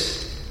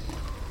this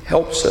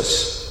helps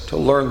us to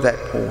learn that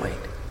point,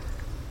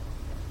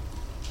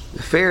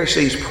 the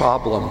Pharisees'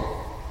 problem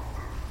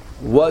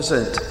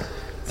wasn't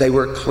they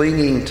were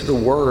clinging to the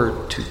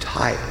Word too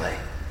tightly.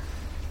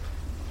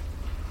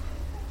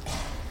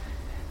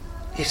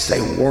 It's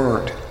they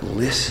weren't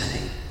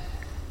listening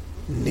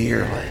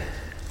nearly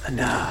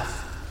enough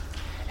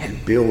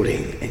and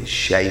building and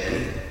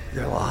shaping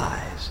their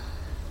lives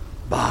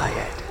by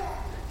it.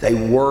 They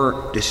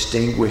weren't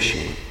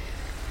distinguishing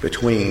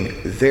between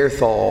their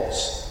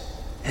thoughts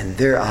and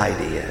their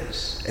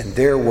ideas and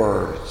their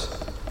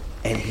words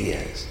and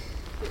His.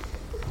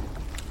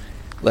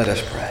 Let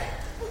us pray.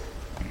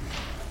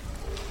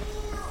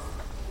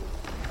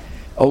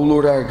 O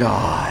Lord our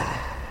God,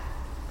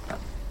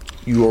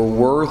 You are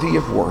worthy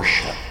of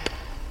worship.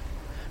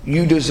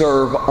 You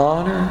deserve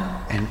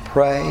honor and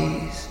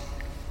praise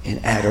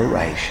and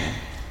adoration.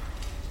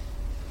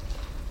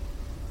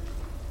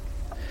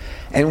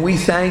 And we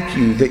thank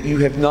you that you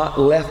have not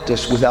left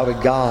us without a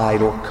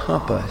guide or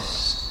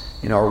compass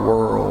in our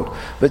world,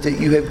 but that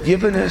you have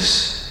given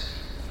us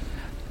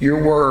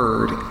your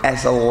word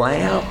as a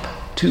lamp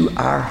to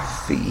our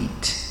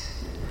feet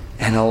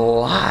and a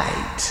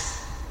light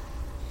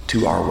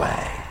to our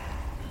way.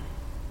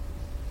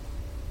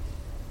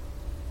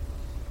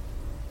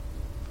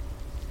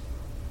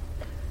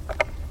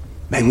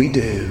 May we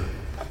do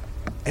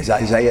as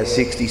Isaiah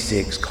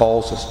 66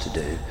 calls us to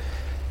do,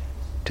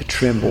 to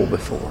tremble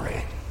before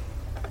it.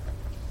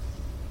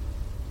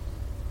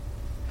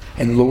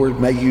 And Lord,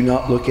 may you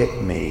not look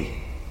at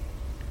me.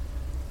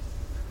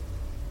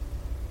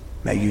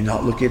 May you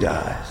not look at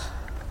us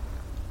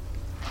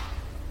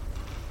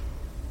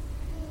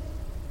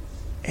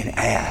and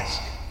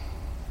ask,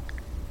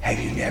 have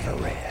you never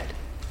read?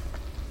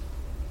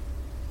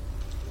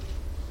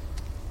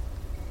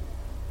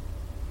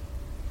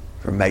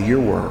 For may your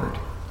word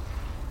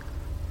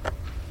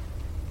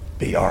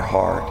be our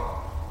heart,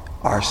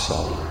 our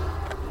soul,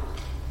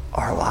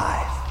 our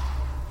life.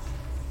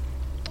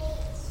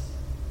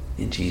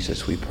 In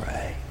Jesus we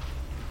pray.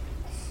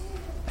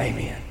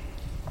 Amen.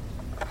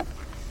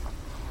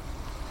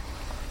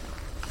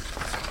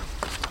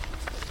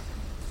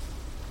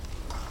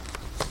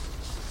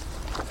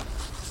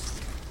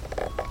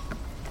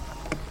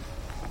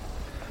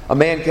 A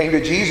man came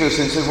to Jesus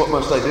and said, "What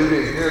must I do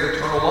to inherit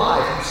eternal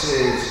life?" He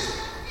says,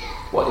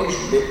 "What is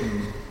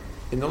written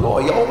in the law?"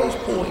 He always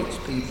points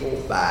people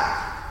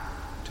back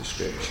to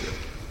Scripture.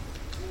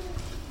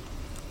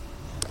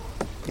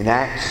 In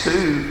Acts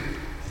 2,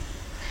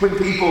 when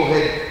people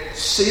had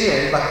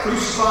sinned by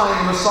crucifying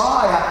the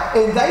Messiah,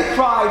 and they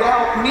cried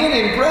out, "Men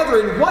and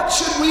brethren, what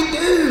should we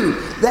do?"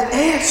 The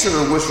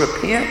answer was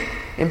repent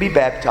and be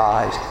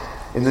baptized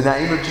in the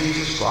name of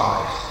Jesus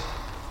Christ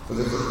for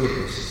the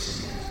forgiveness of sins.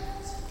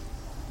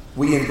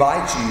 We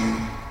invite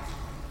you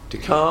to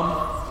come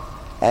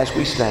as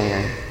we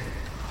stand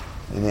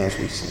and as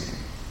we sing.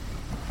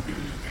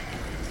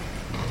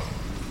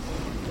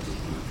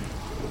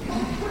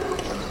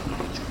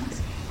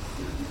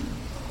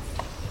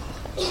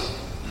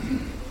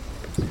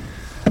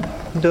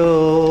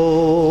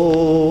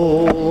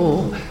 Oh,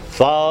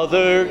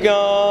 Father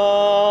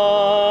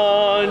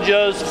God,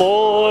 just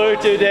for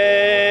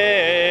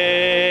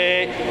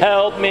today,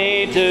 help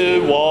me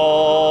to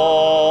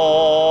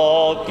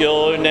walk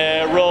your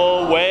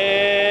narrow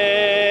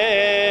way.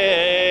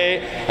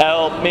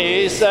 Help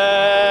me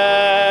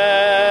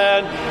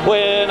stand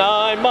when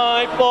I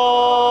might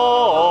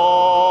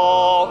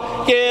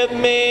fall. Give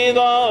me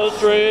the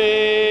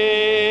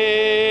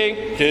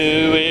strength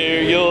to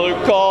hear your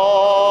call.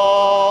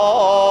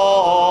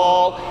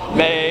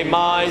 May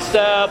my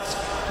steps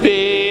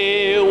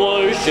be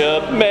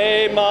worship,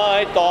 may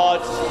my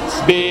thoughts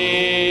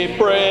be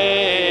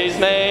praise,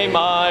 may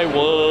my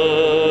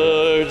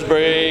words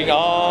bring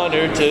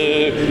honor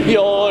to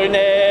your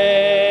name.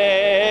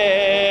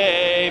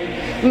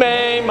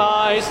 May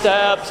my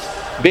steps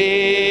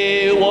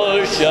be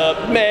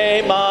worship,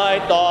 may my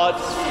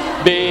thoughts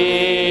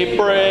be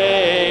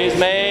praise,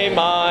 may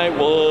my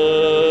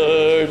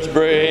words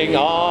bring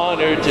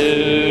honor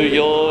to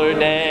your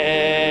name.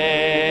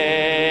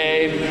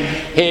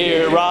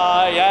 Here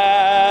I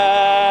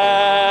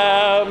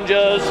am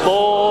just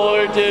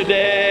for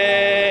today.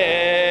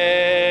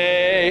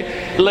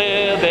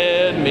 Live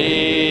in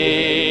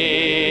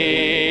me,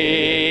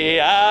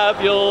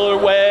 have your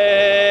way.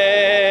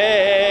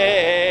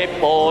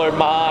 For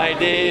my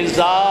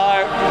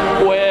desire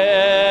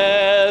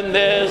when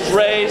this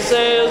race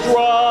is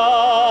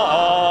run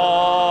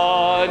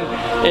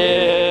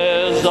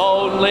is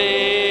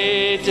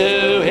only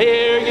to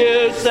hear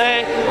you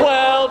say,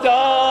 well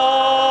done.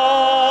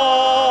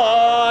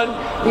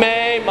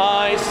 May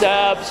my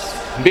steps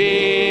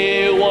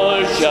be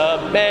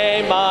worship,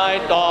 may my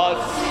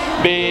thoughts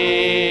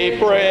be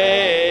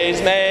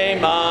praise, may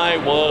my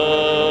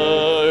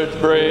words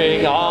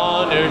bring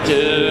honor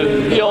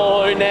to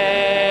your name.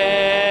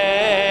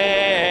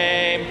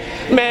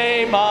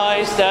 May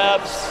my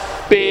steps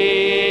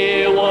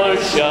be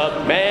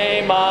worship,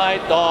 may my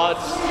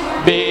thoughts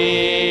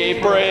be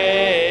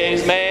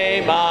praise,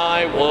 may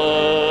my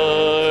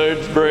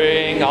words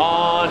bring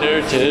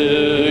honor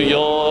to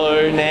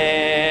your name.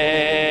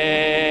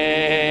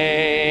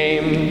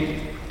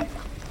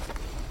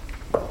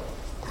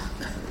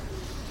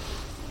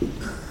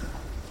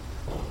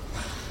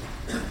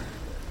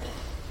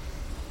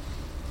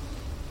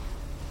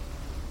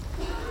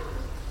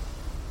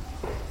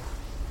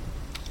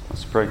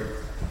 Let's pray.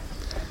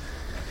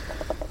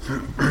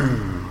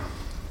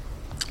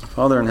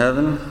 Father in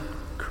heaven,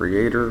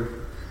 Creator,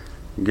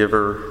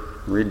 Giver,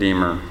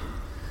 Redeemer,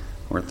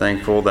 we're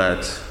thankful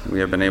that we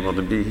have been able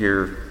to be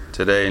here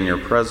today in your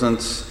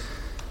presence,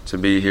 to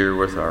be here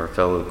with our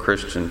fellow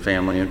Christian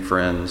family and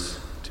friends,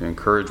 to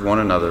encourage one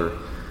another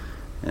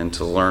and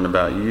to learn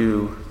about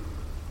you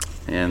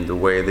and the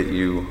way that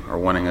you are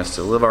wanting us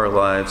to live our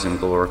lives and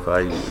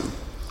glorify you.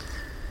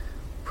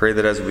 Pray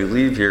that as we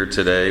leave here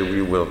today,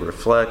 we will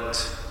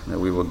reflect, that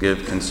we will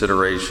give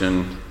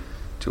consideration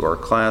to our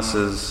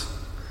classes,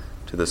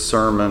 to the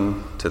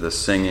sermon, to the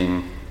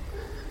singing,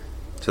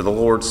 to the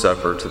Lord's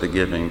Supper, to the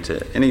giving,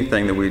 to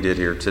anything that we did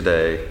here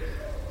today,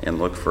 and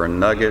look for a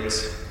nugget,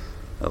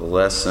 a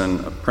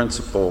lesson, a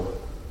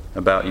principle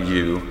about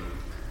you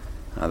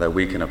that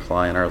we can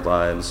apply in our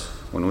lives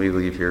when we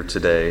leave here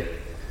today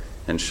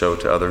and show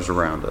to others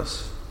around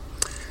us.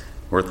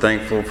 We're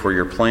thankful for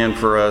your plan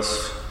for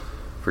us,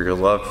 for your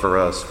love for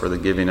us, for the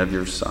giving of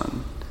your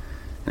Son.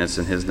 And it's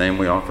in his name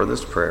we offer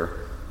this prayer.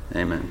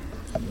 Amen.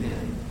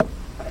 Amen.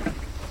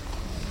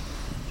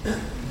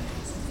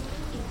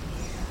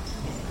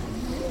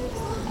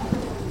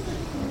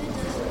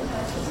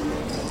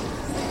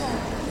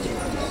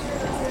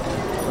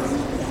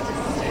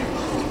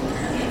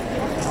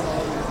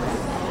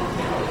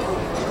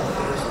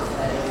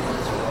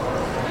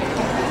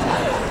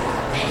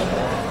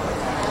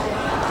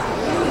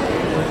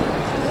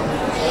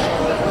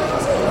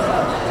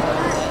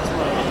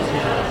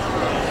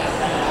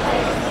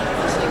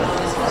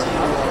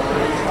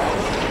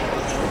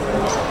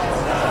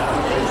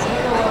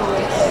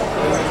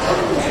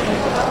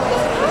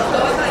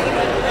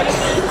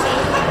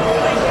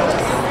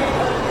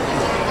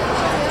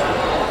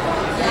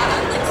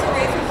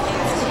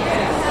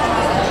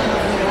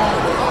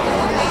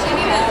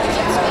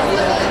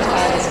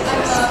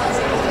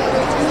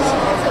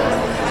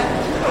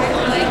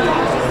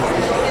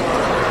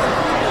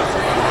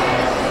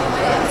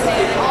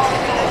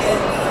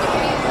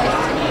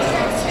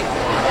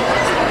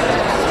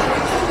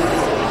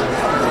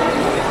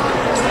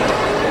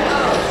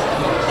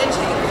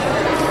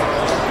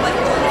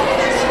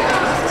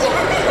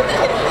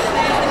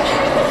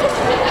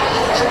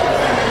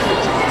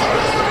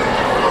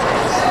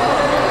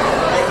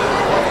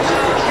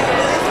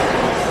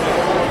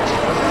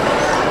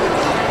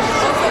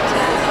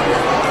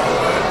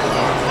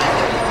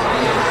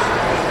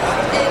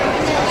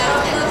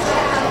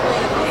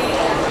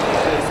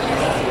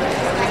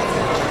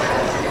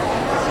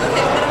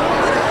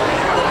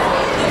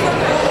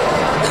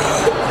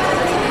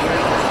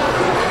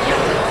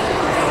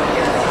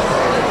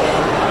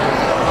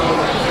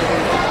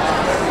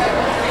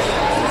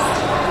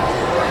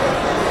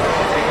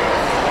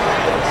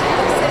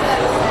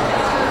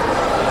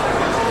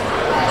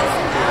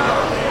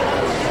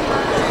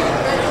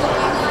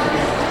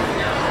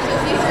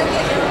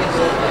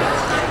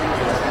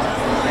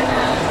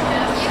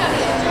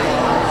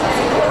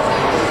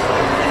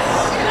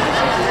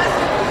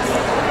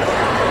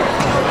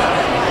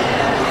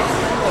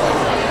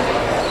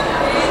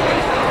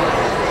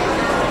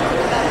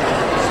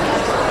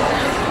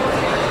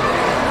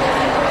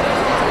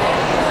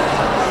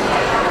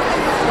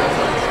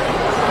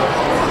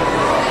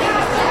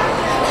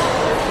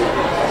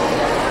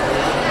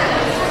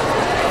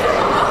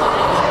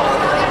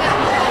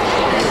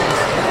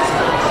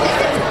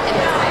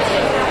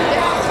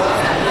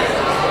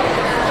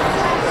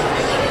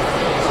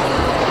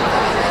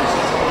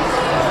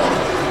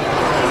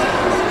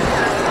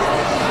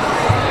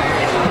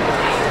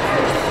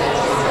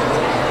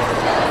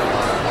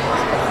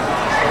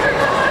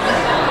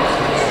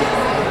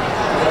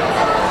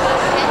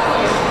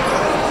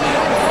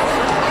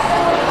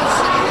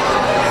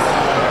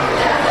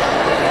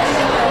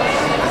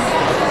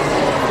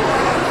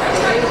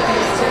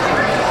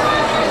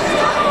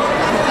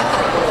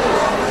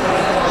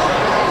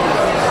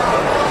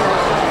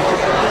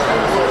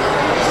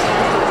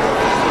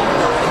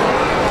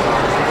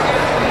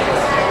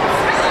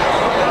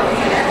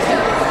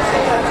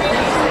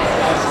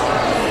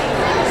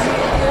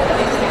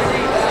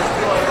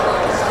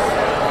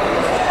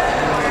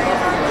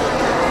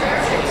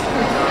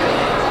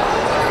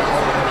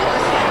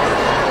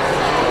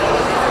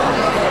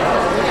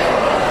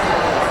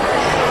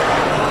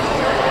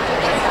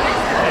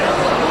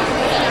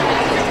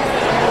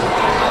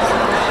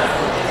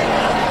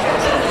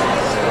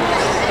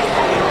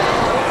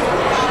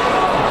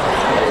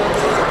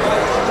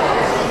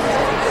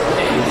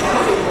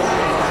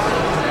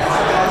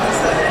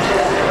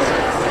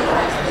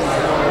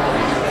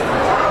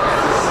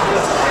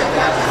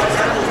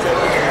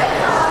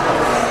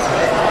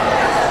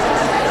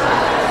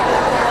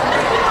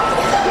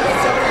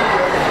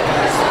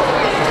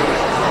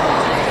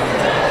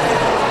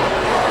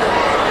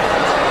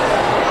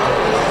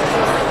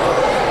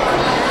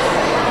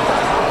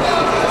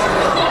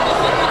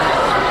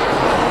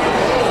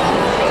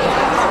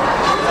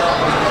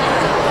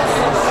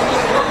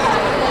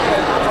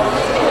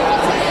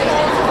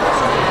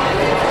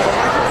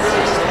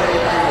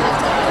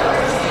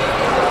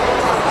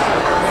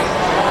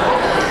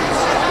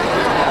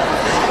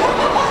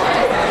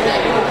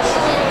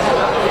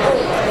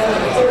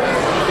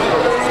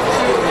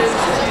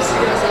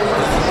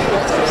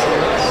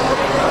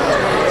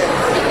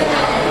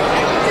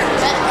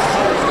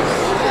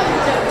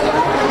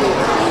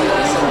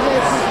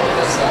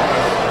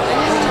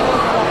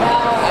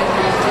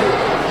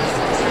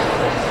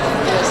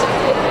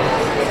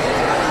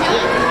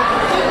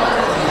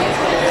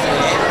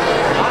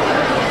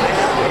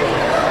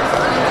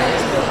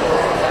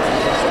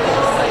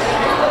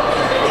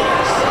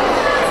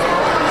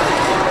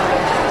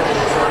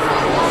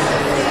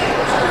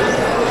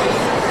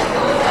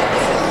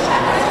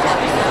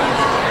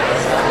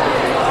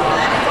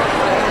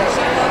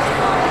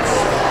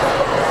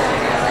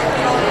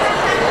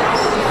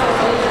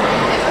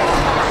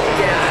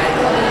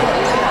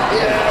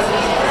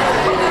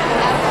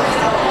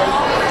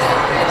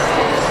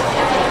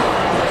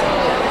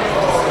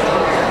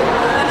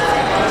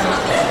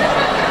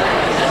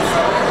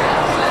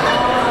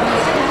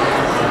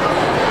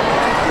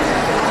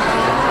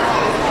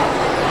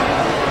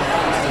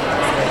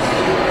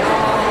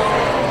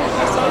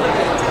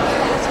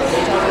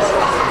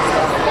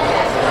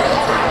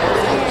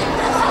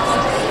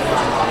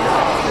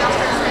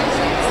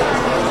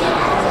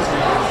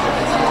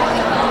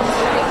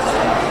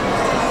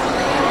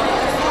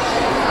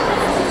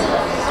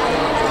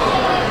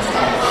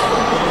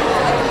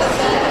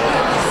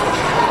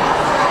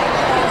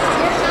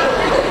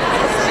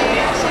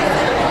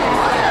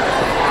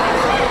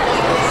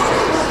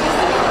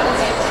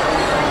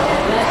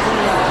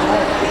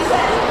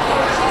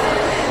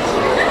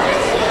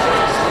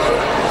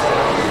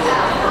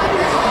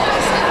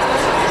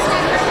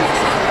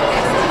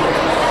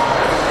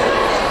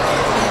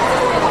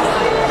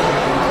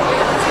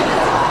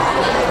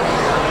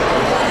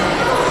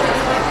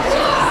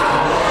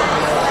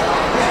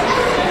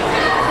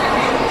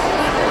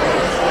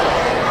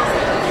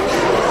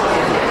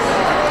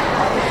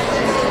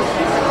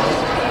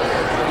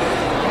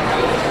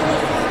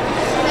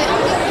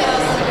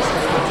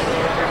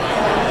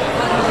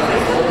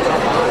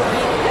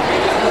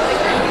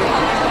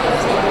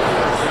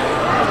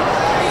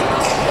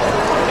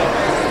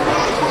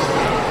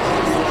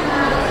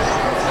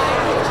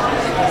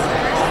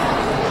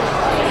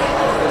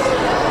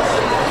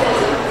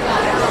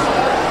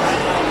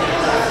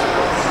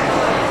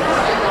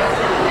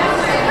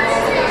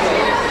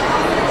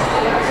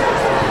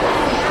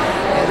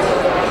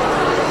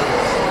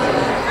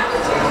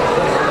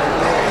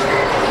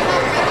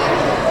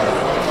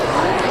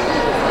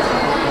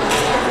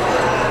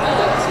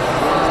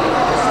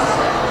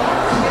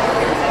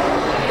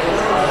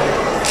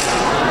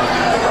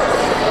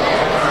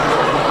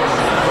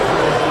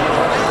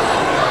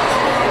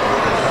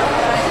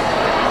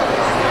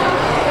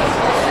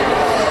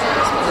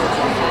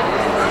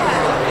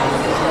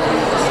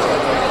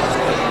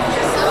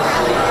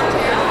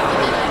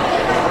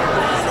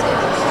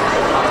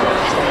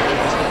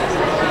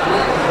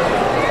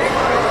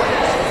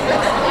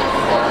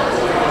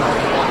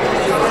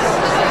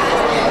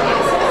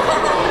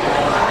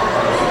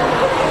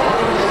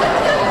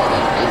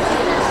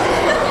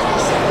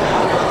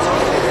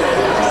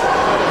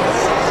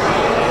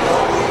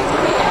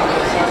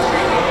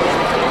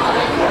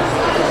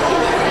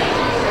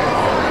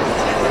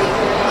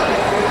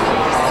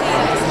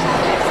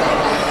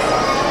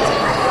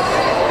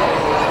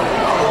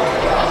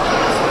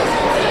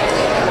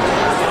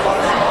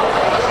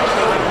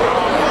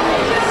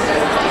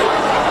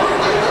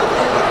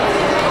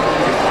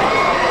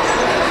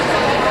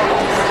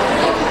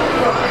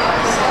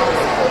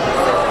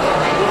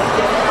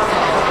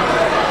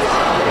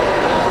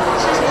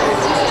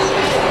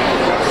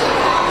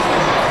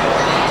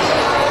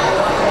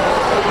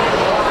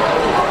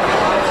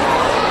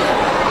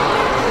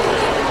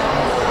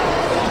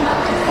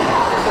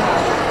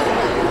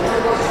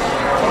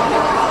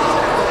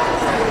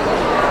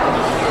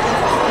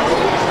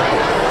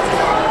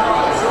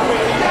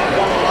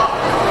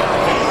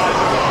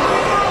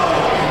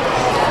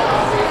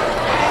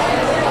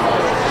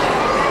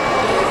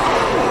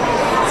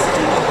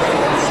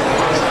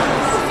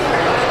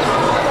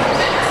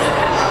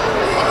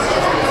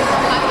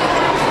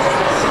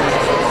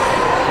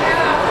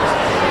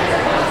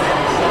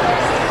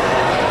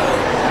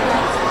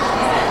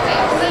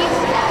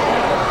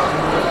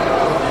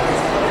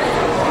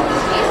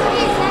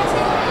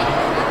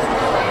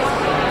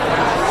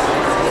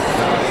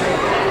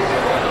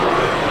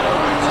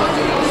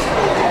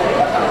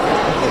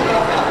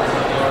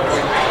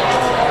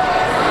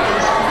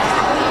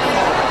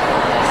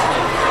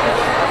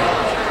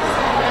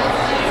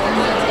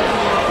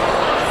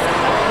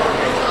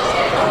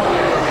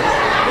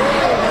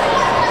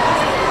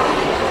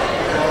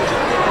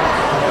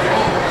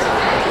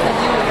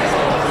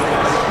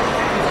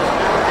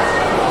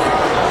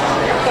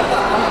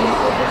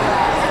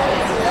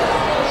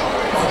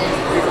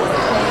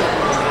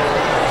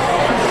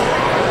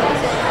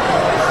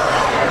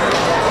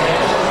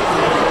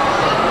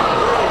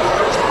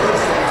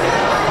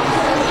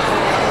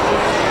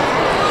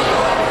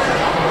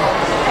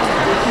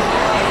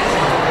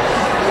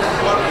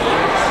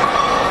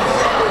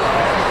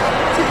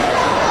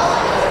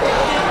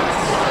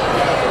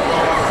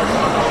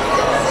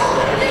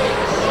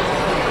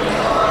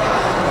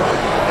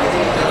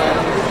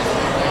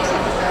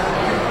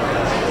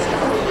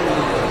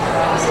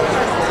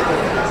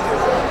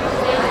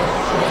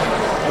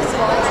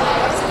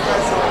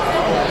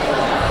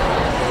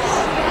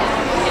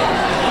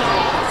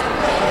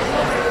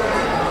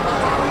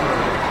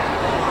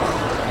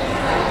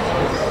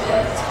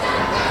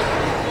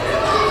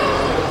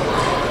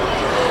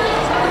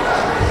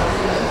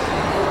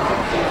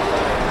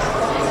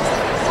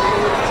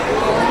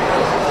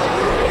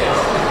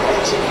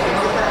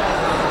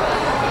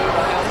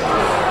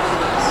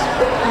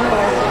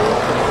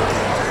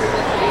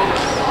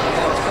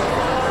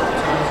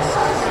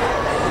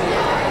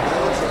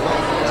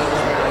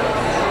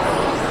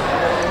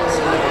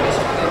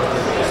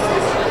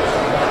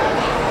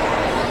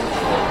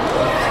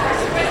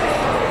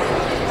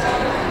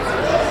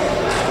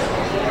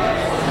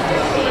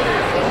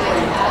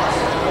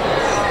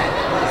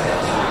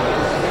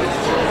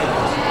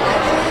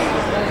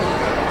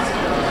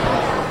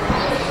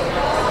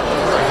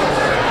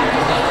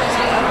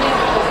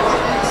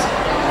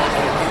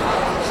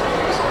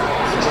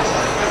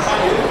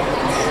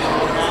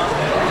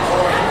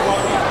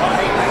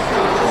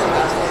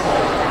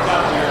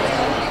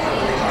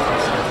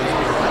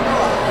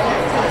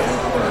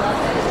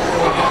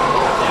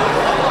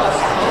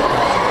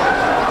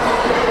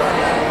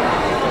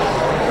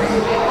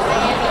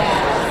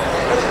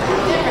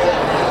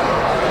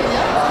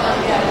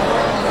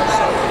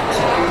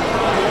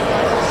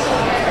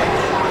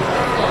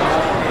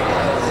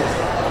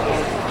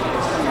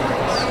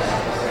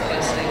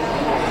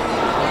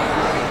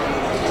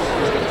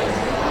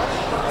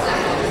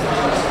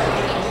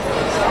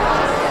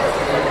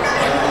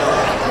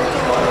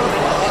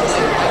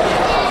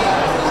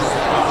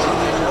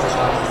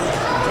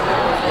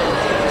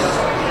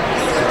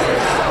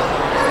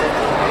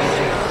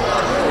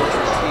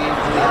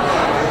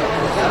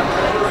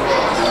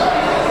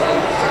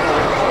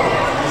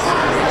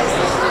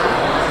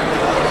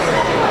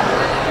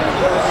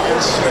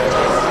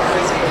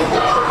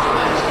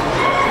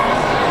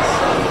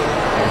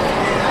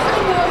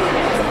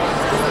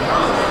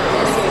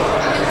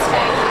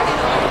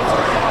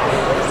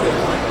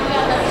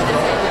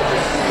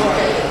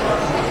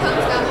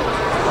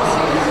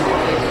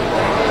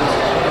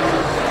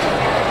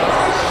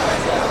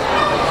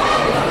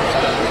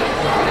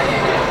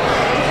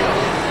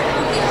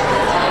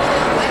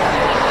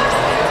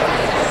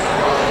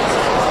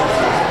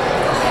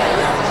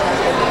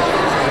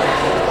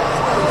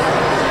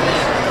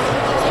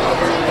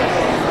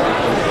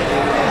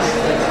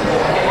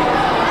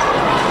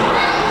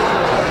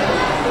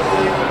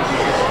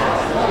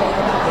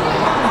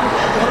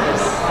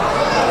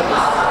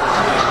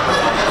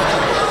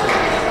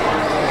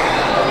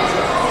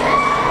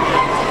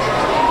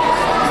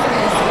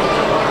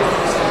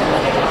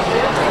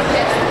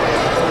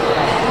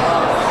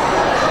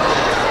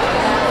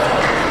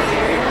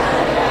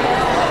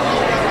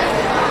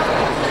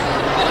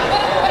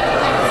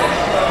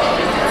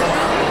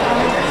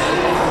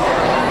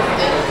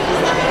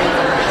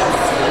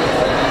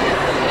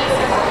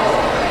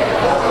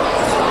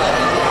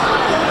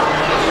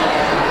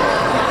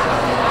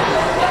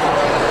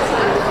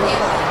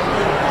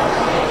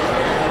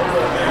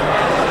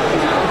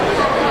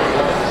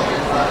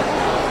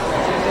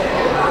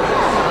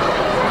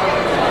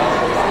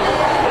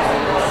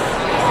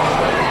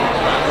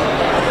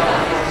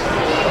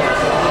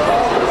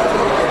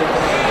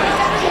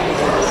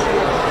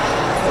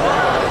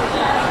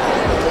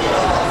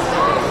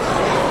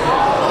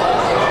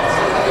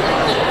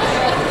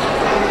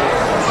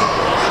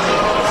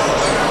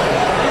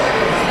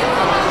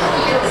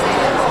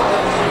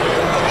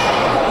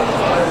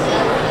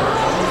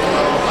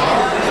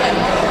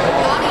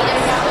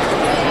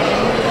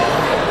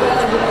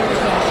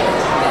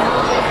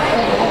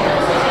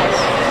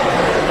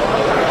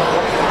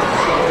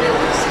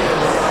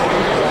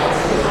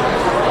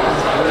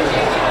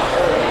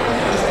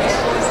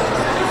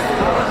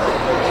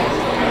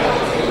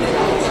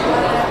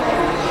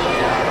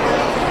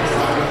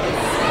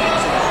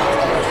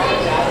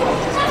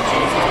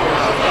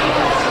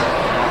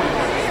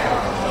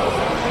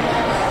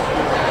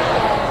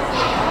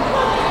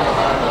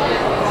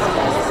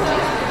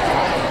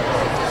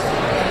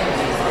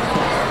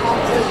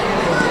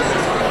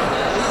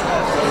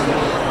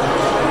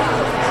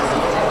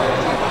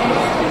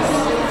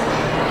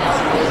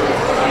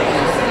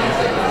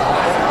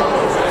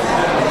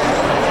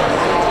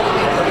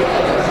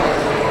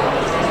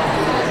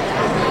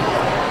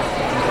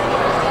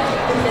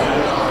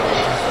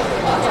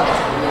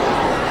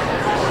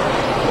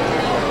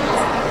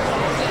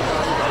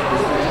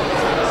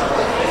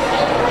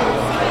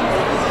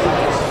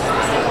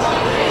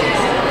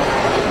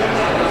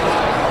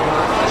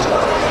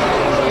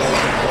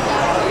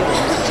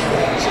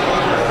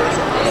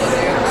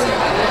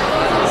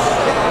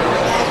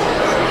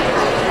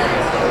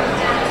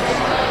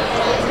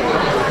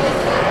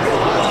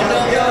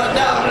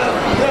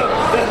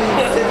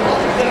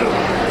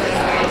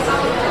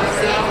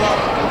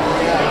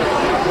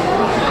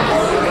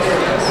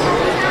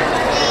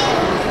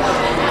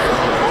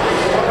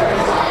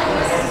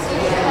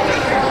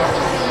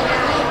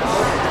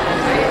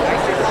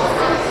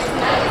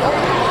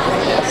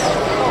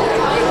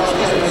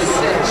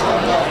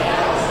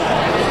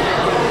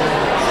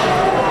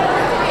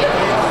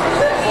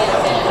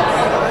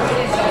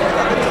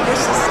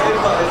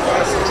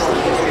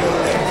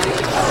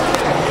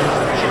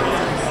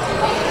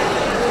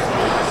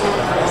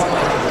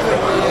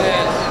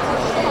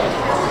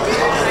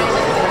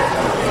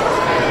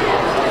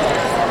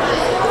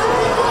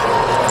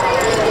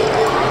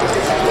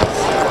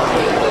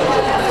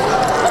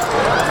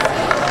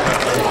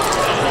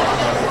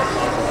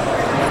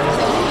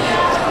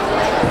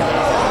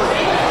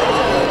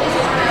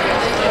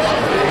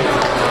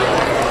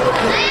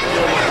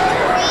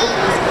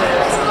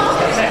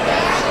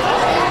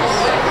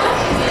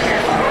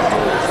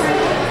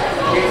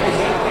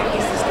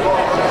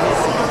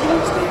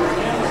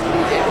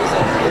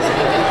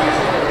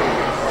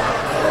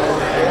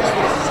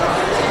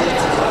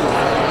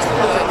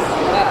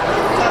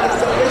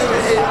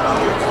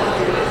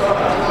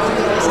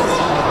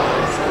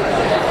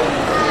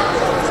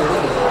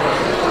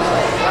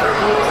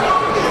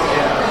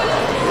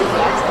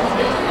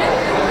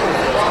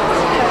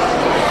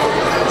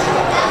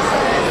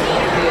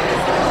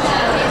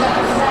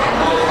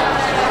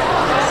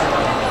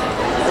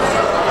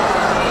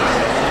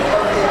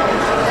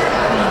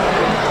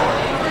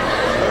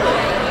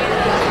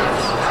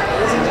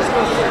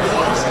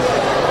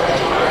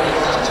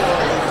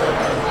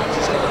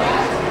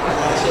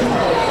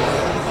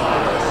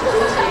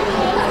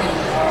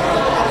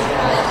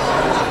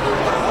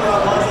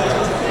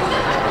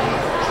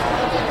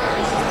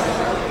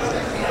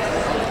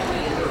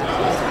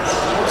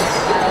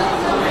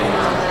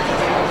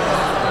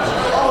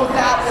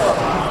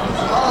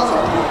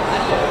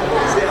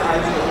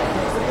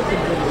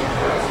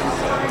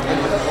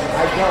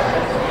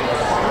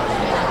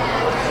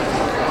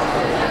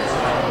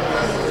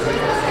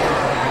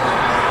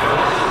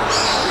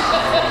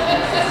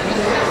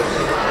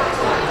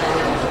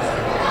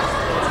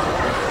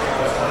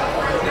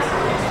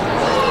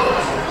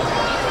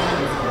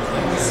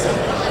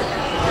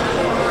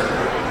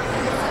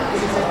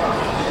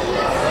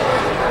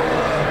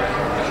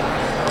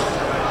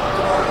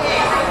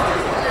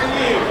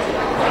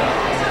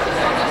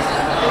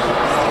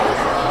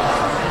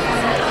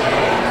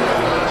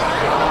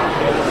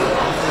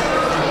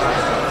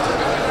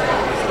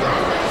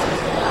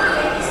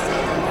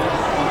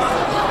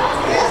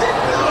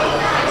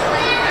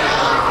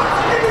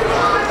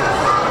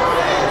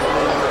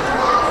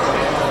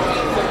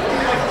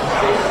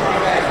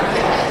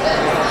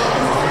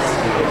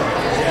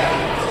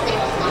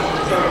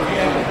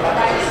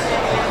 Right.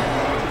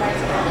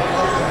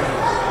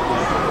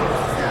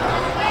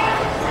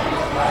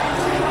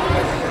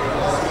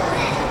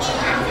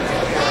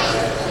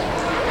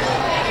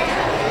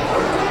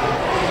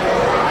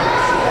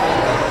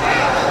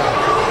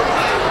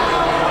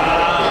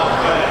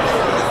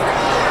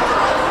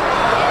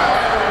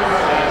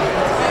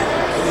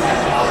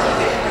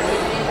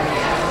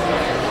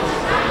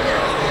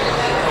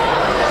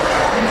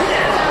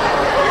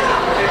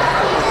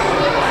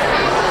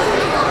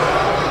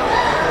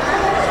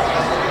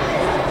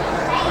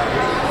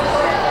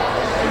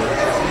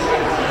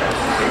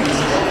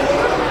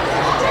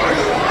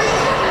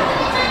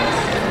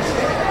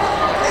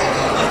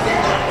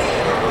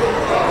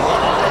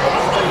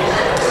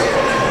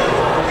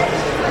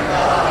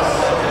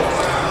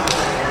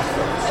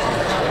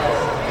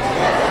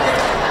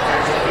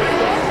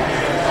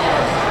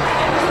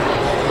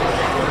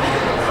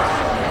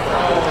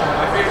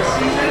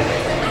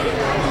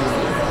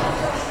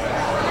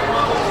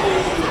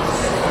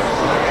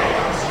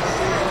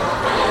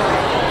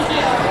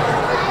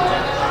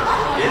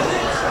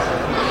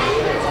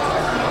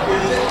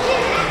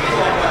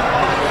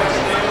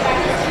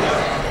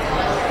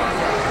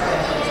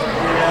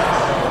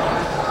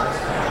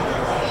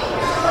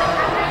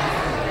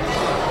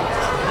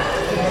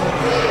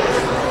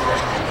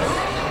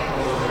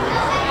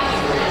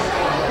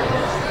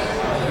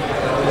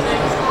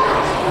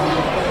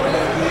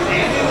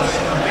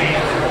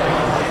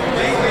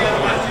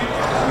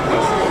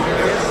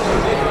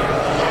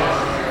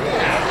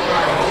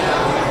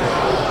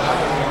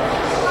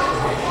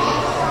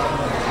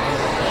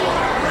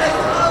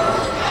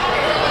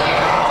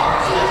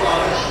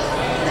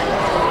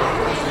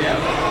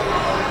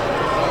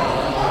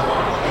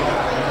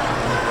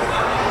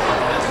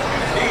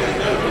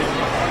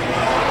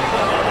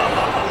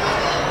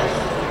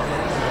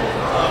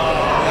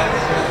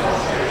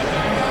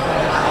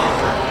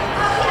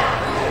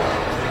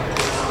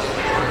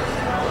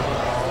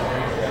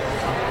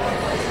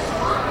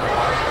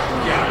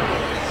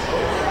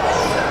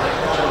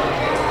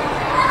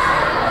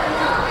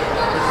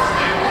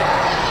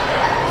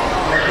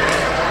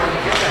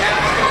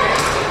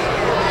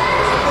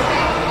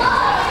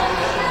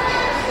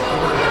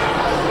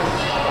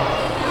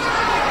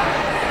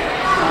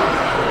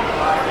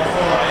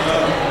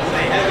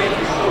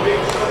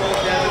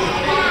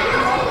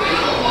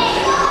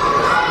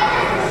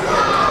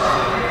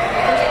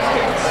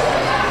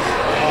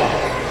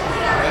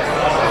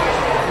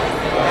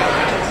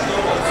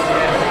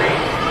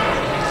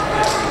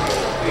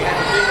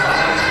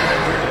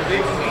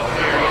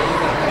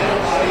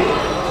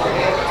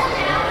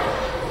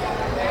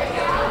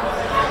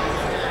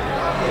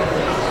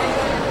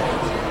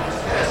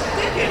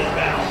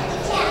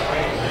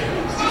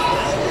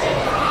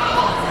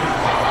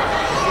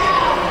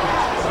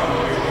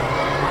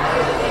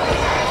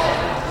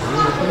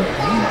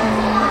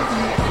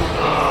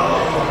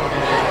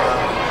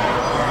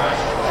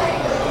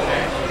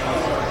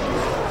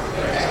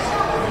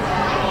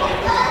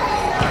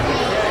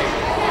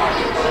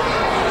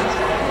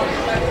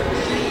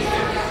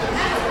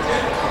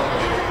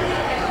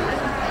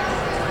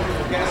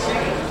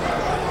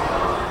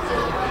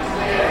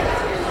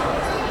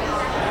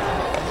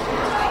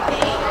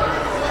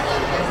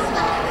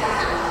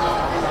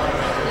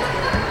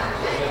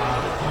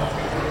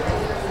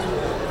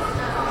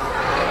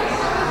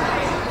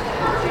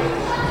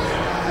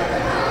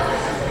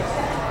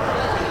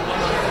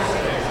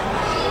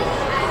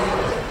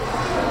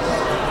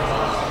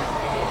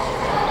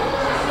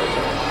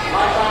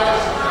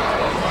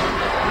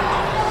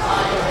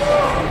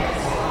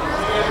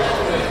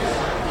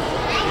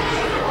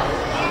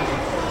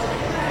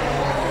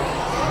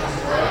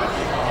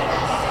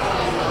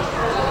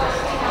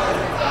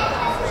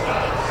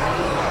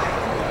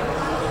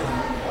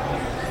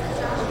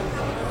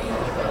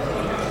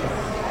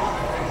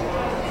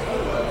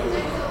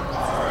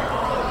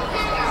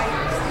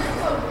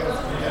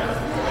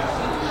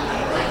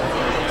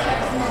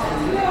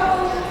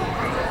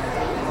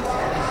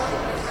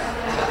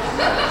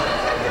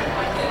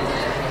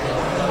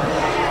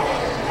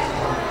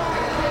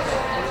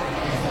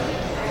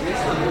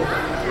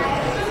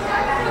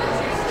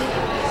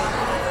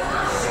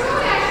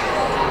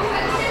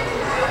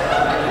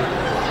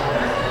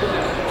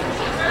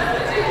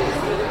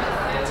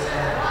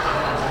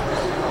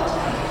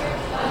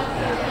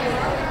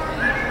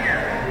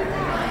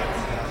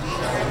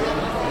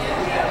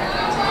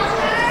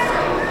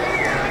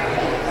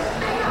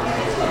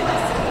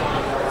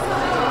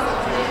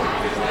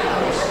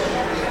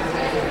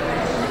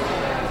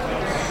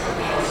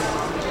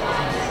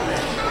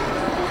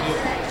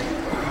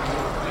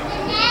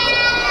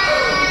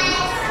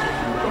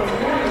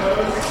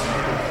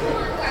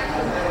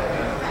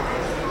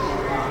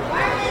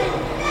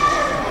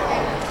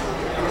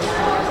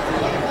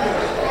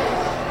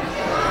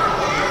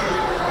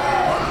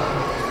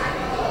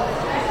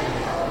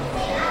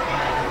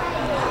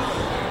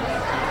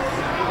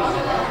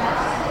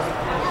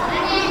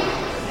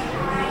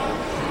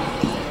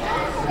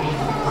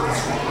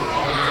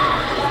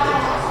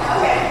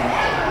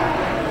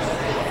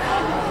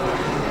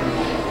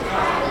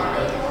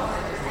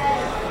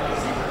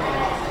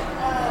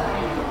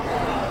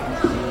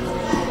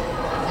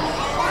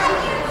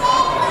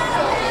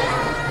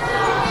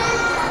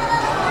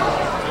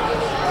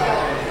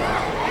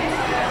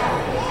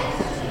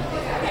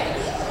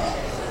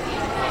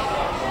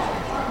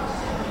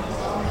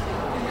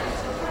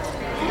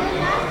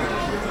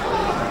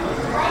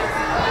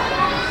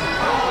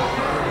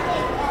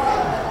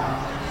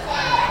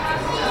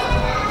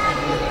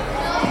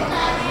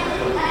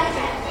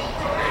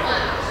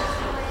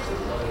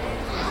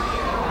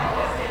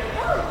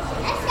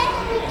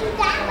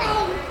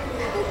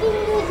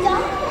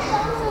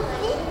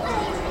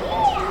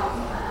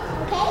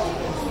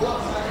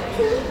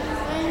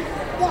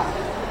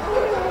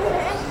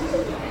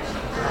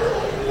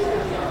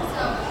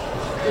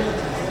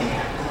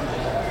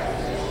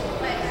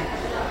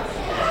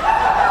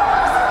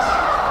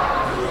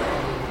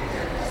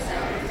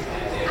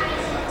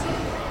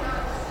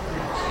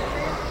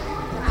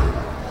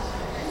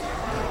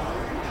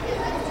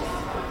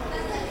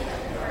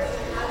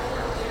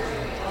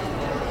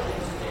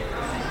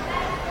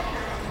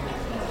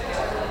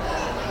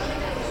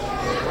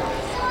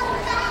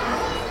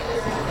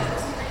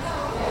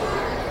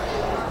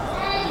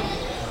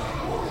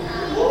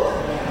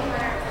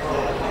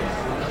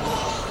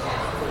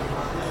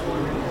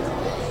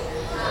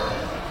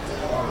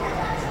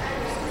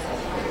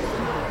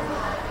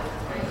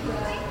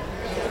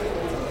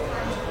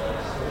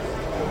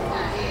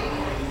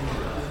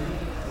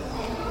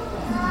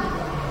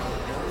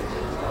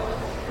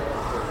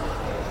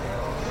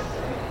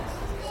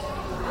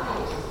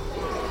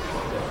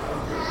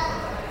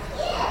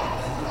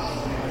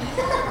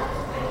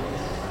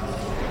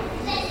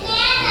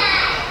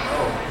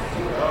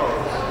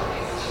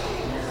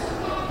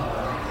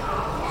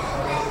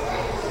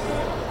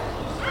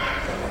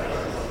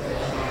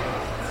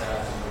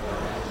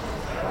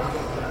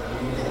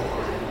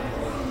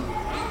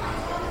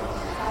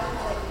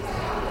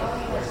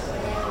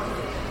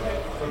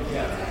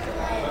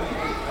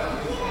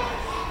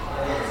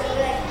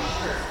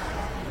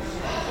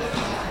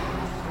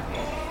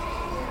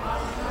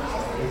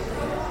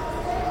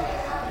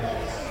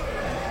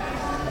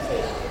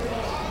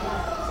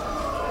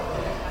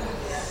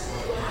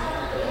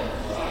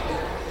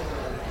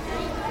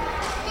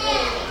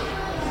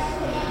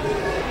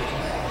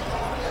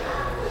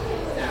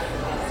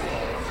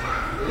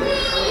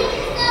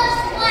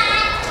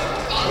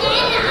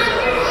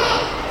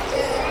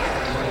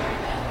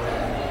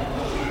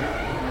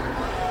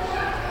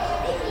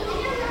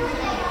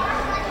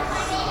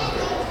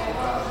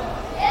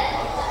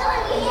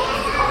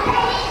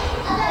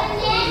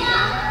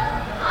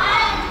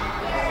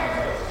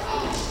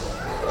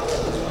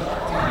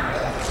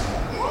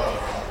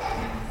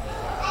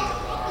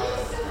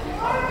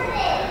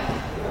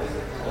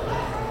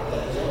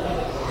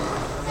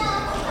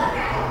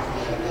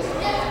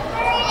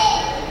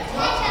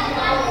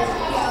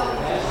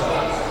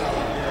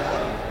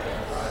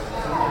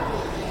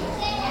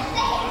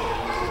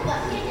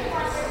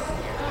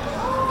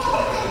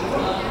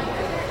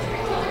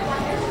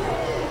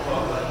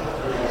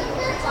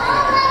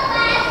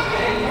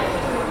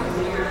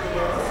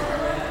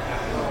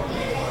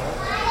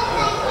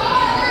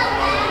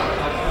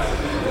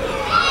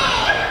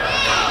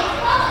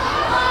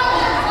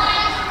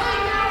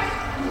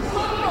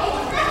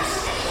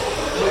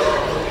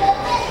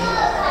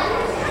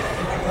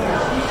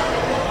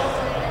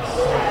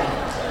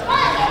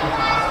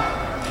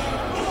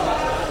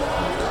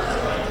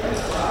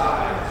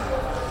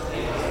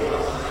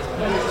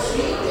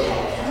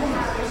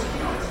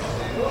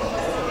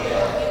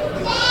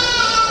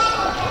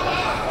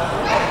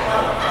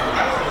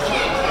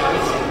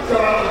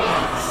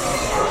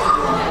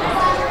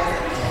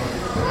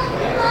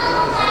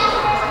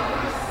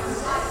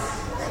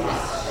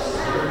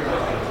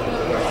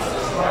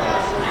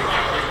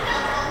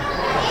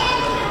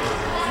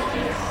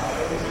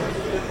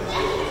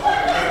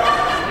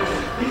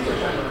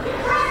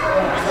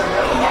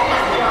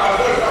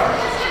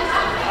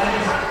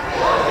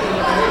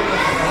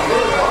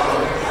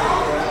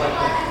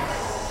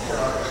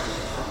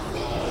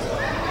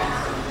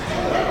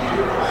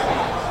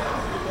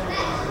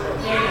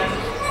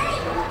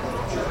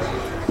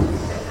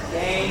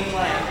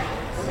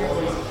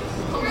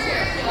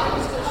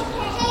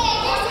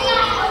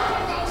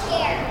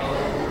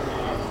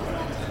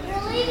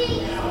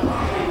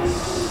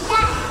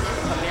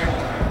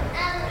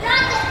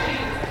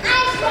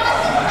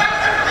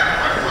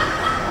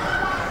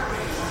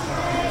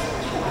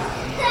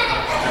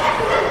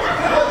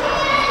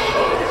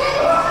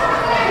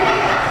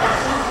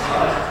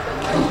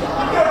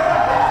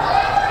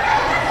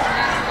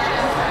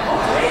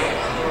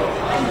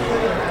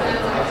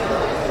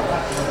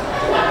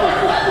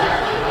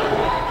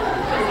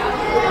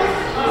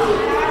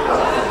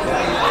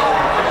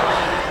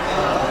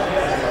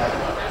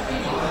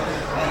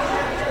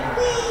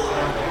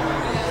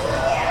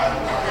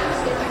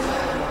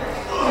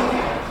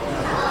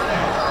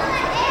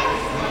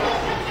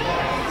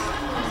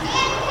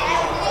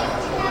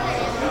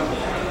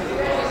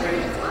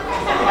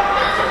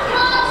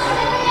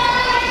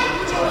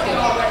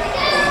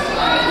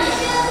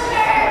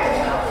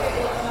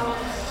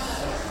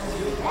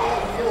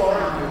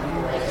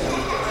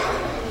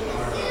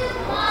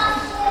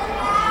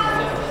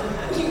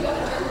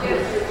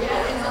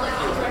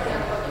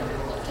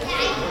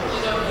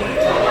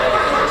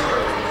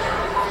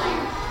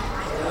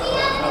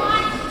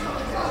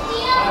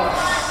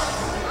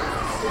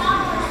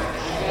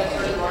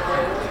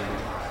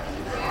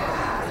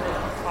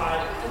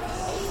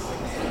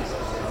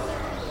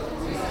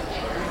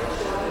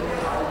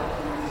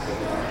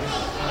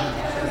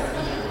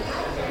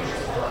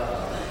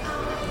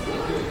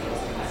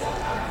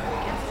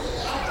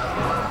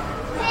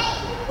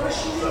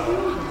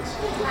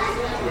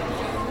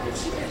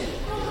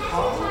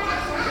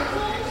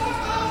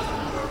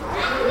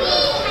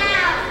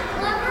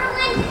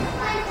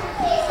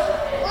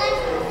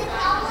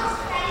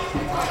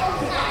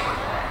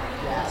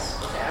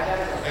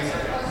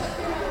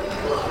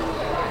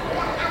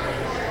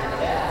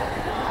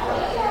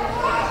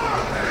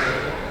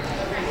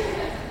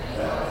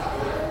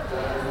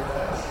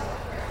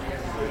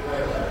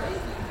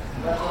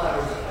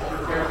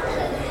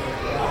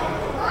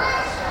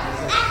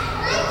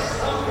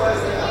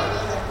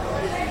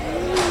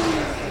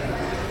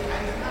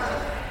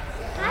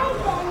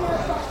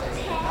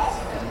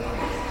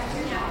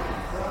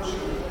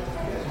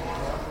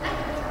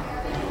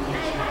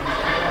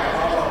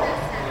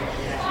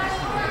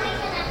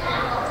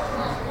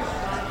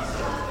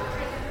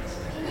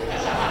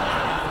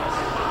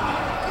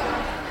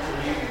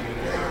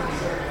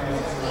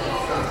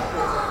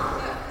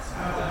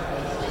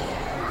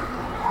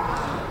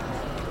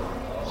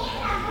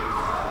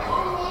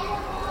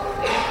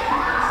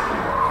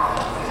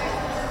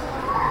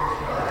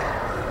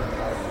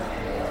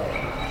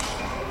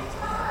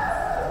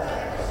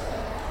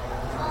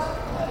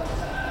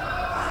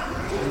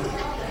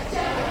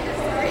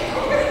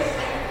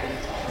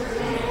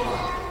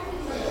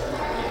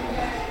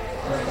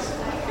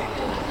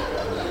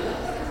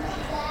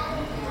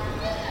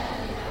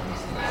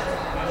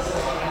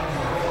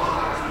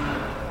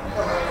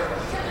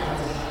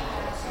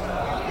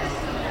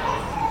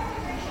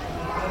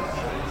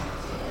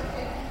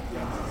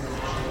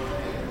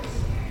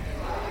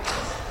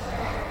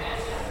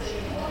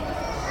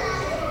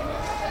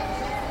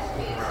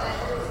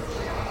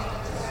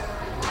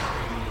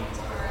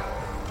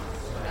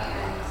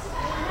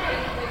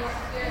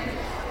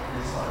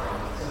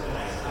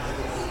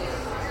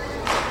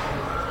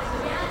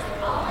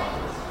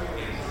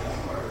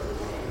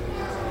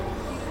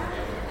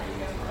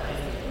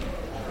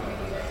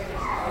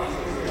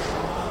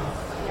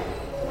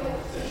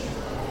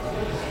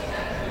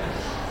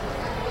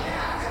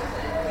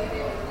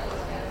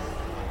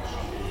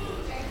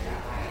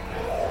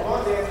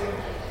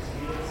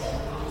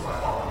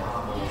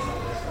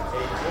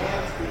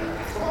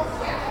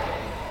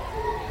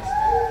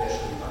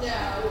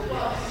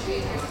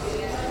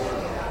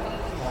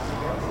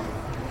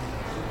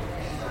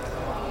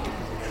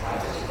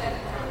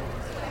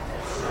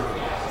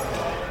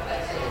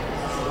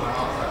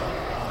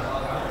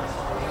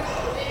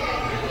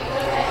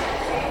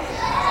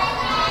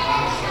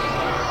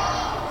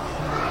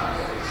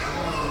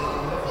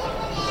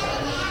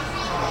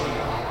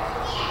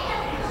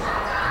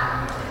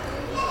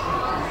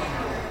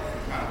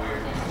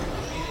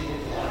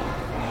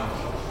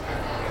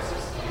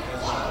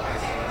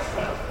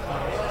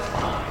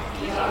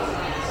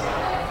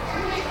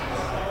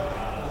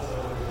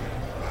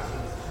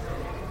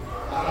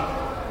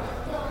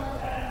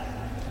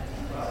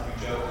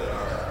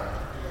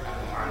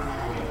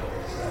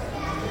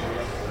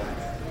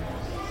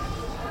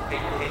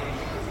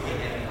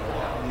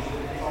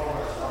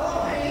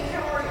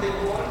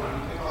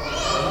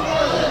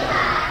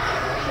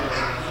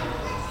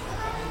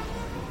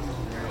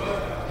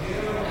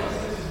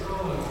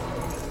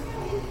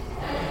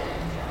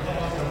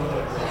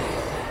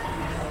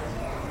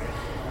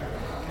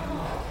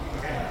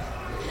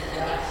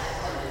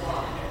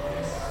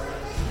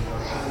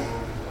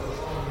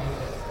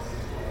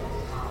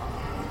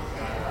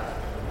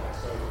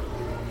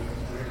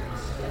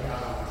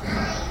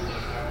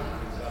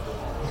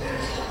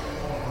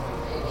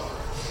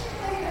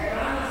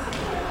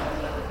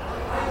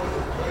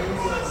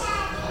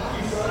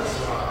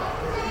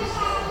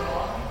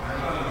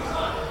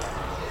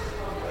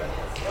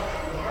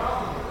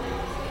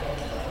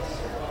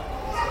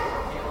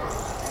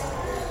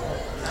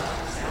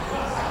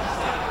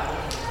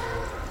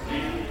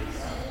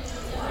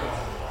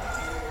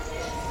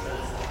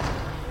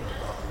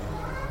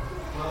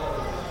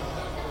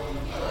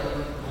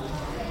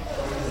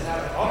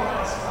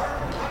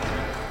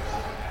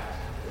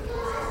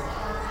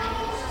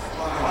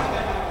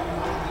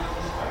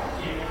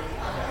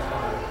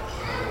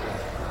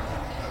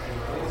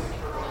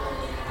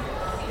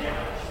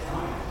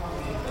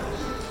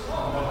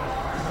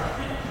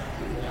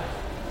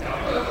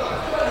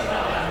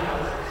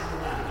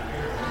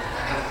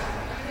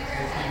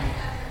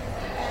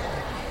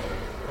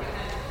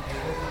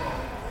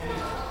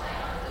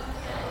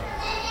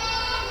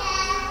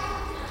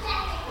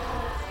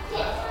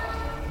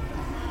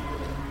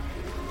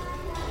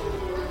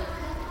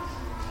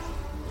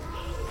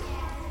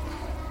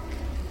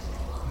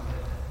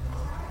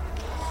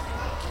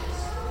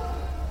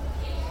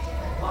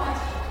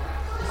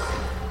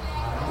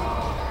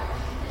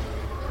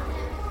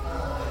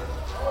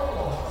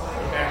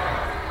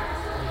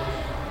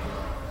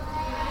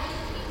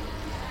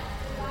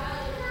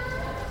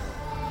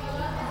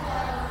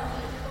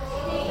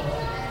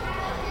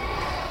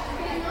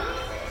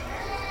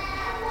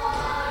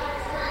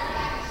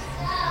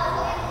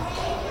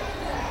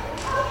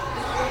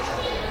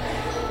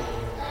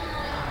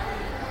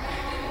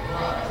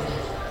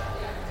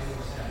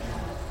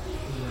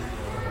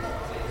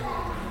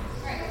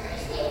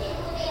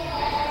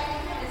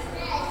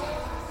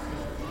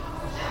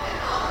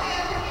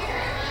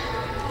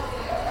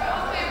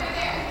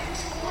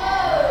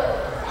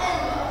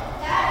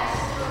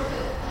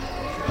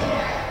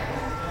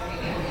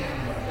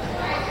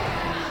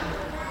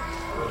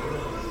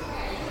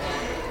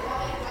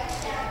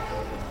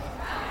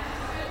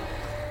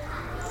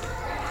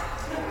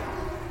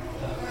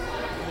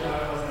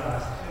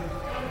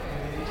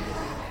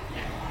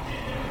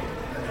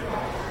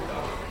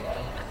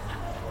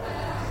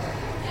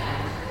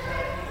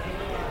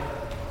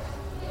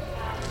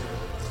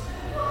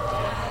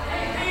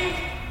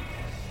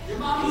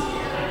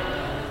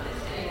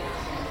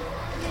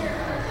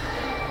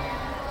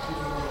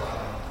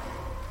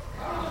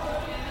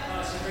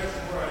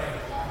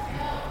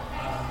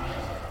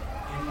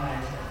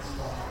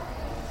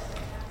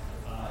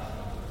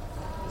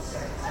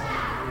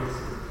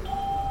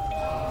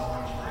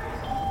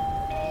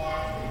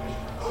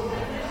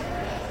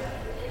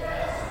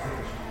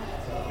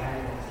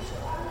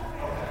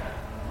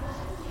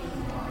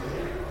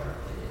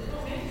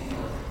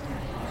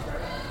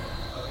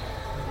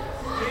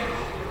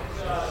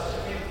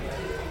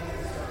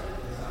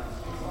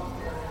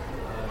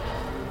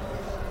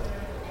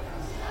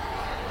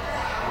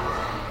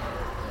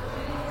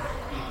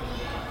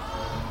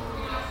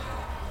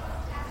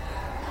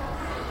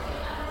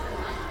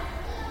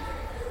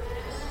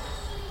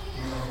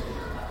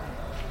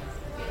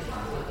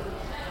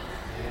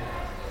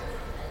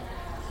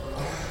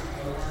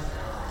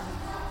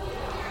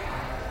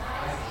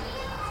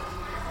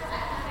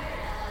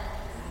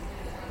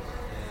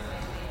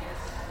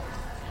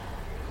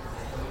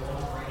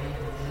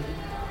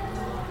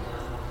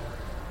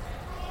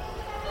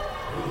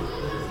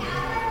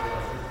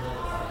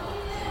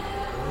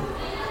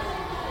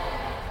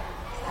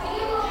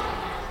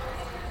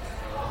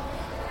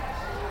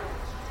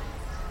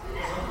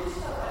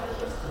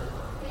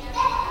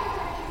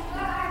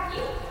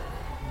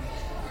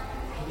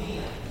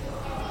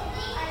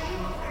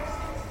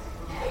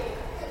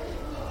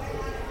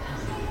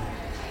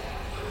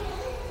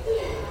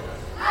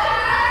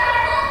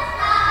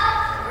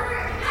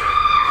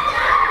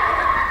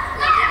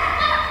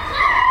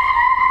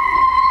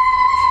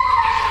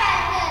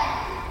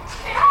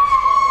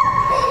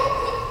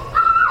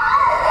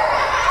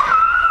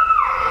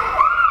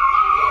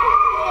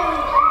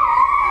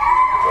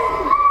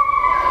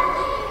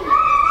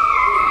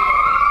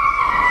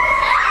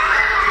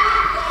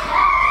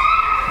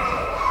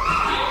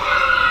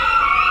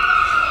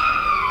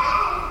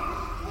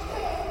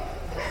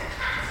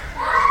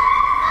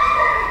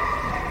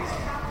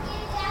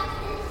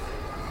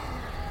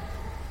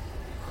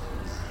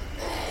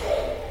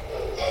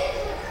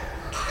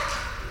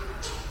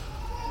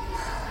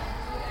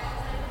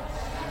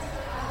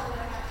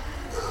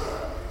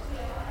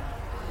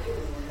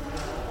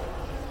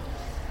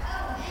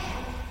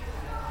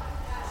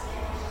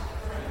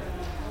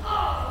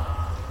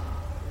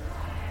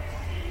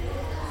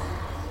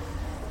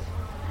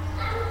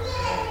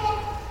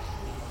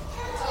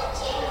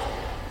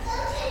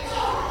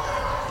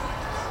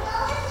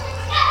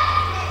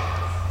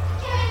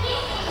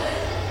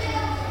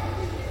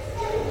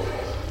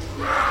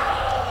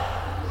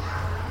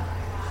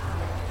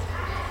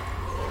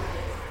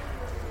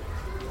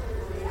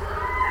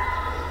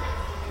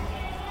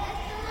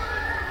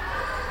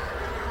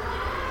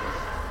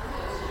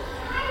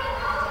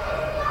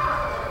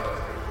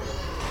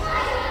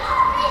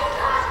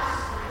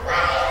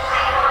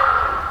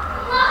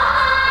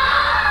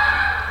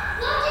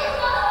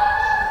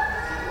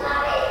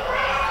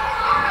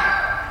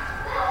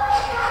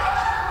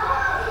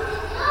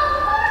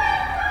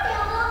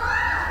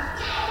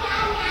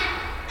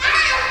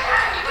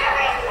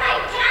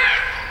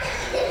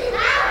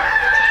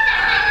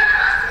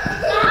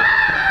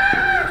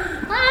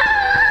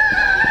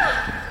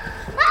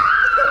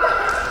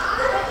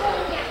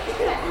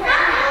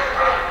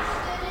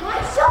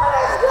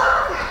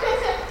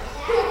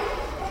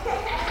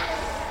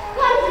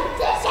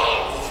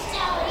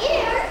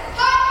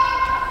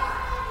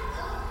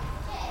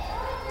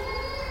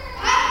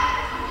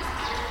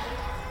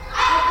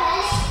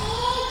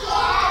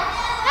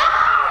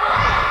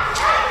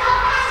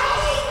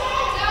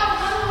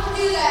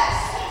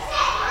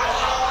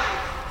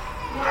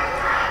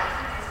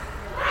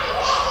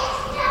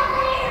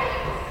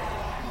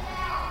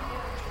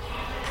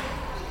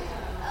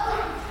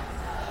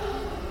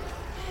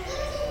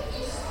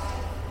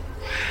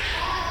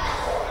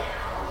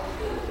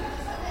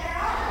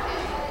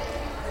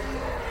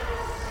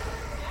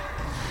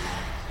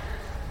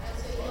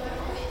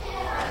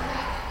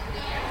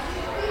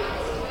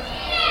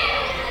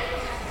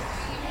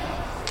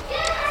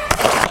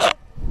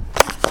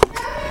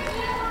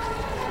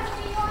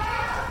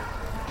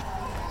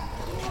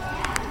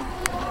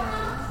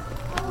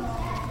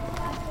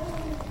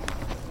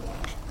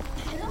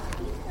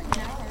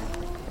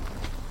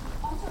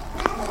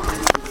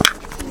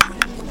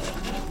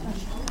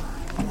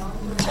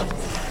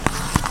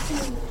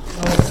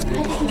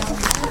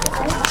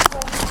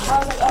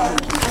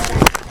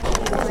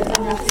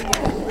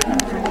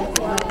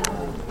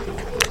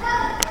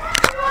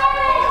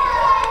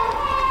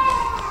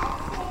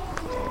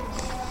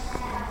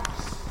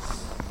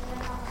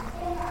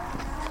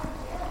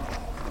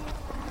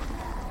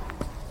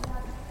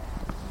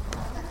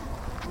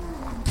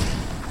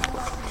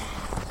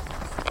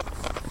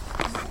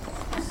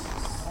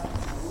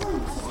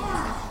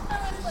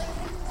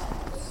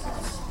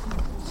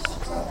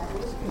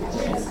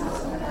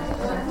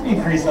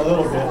 increase a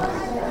little bit.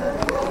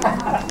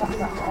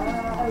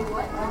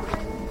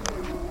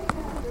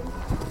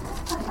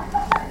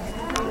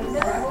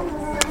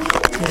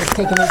 They're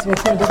taking this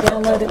with me to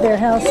download at their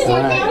house. Did you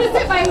notice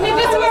that my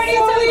fitness party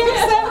is really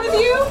upset with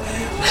you?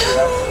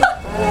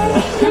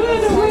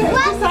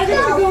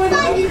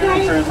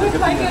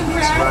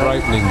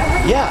 Frightening.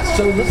 Yeah,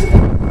 so listen.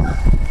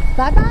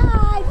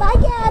 Bye-bye. Bye,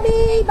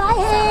 Gabby. Bye,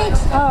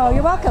 Hanks. Oh,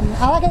 you're welcome.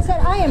 Like I said,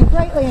 I am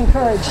greatly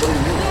encouraged.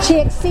 She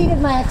exceeded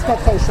my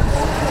expectations.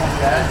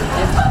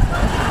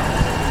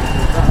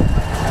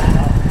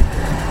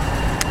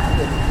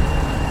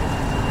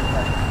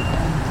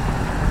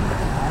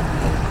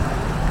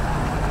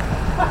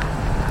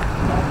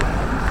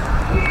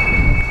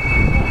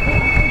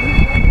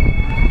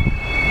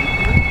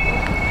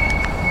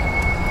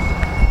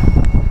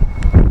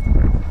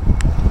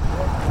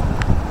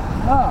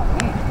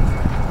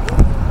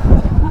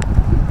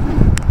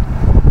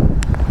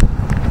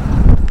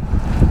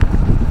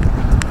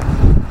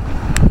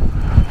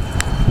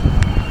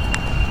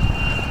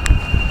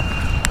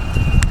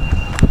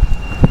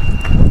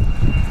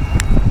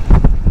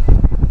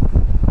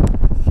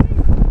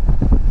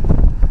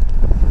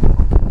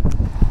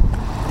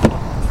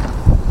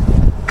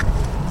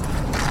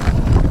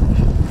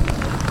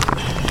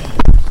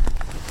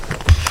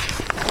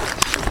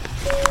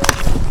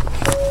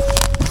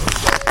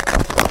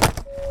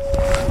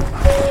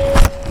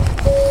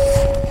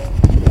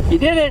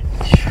 Did it.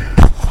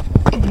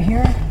 Did you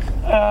hear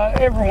her?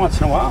 Every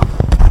once in a while.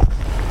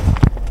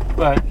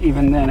 But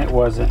even then it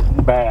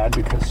wasn't bad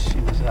because she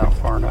was out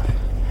far enough.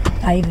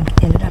 I even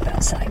ended up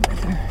outside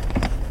with her.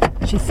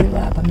 She threw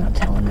up. I'm not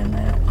telling them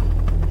that.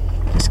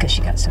 Just because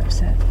she got so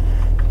upset.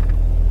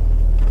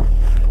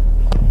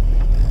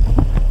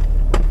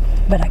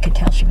 But I could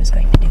tell she was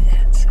going to do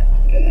that, so.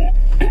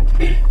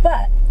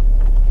 But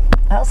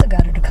I also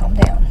got her to calm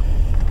down.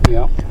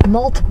 Yeah.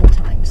 Multiple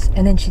times.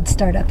 And then she'd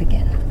start up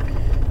again.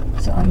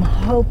 So I'm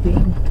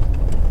hoping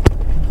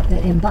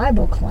that in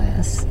Bible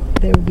class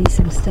there would be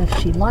some stuff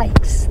she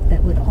likes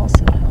that would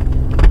also help.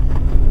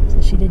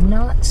 So she did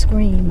not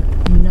scream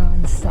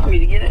nonstop. Want me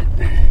to get it?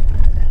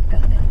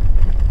 Got it.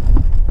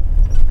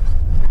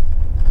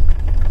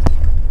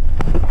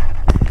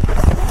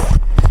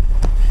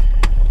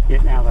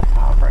 Getting out of the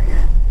top right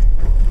here.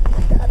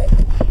 Got it.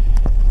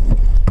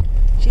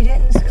 She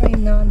didn't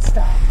scream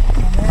nonstop.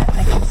 And that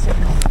I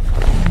consider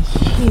a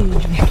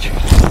huge victory.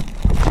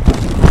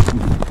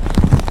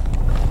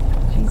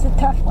 She's a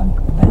tough one,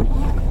 but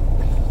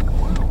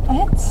I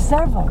had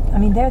several. I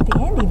mean, there at the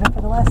end, even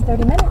for the last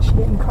 30 minutes, she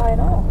didn't cry at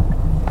all.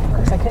 Of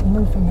course, I couldn't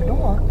move from the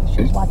door because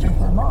she was watching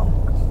for her mom.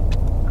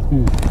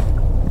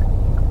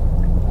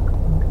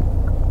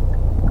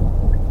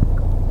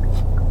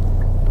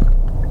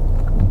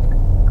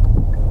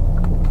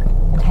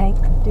 Hank,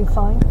 do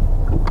fine?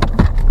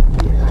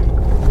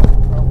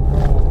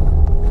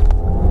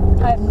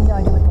 I have no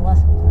idea what the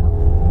lesson was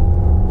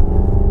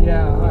about.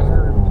 Yeah, I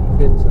heard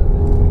bits of it. I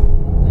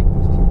don't think it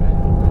was too bad.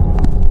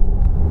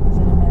 Is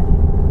it in that?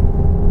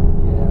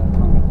 Yeah,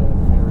 talking about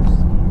the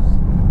Pharisees,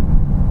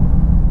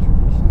 the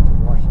traditions of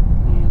washing your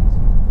hands.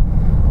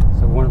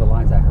 So one of the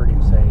lines I heard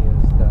him say is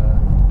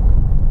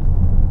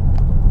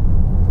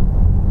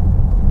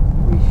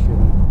we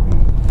shouldn't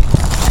be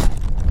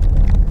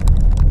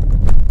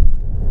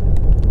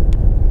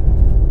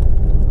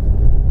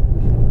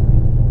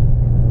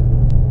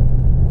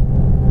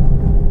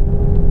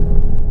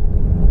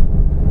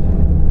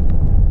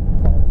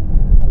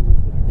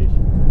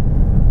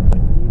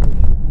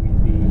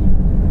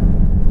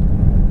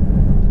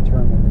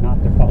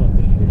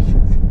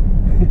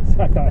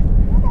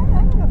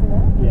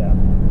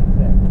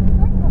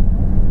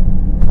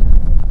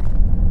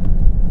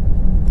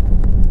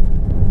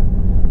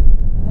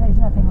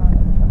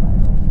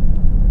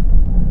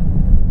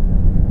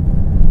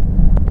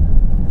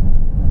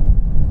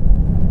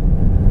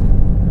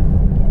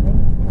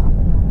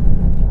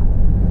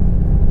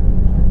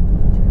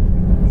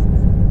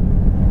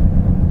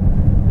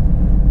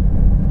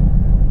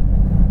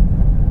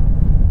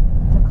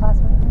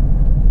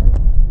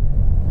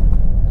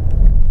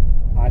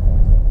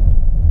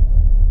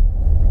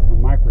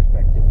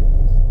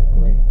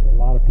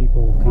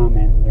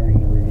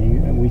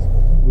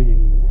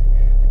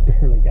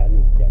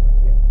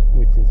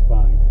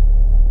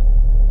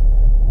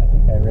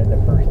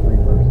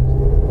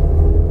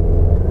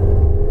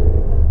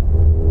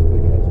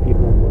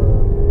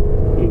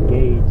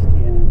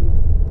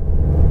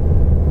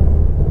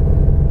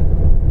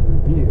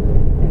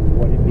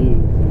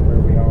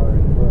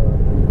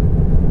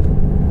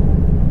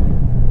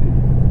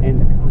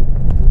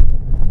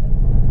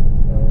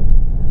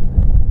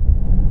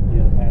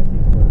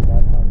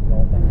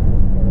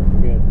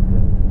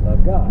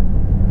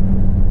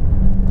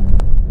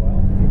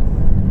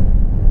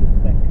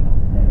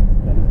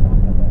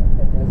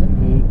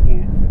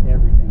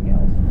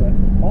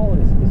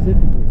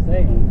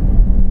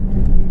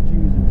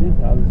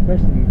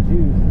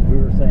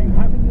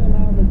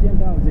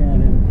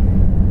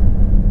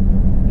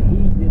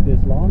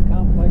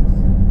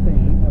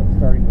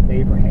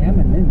Abraham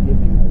and then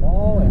giving a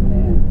law and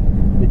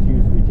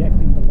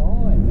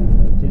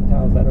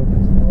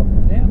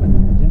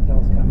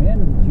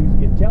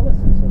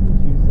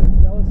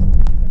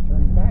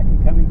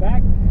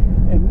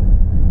back. And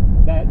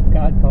that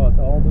God caused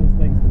all those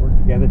things to work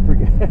together for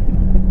good.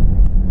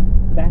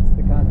 That's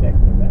the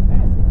context of that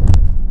passage.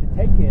 To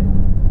take it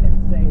and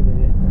say that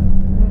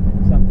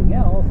it's something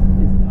else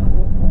is not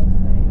what Paul's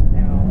saying.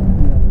 Now,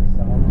 there's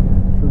some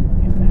truth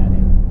in that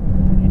in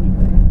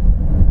anything.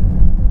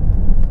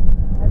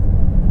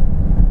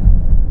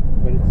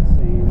 But it's the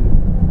same.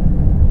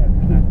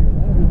 Chapters 9 through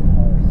 11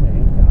 are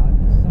saying God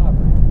is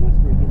sovereign, and that's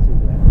where he gets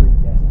into that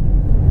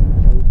predestined,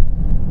 chosen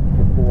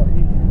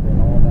beforehand, and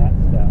all that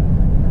stuff.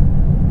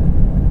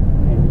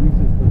 And he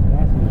uses those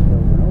passages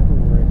over and over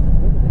where it's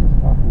clearly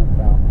talking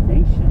about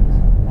nations,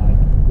 like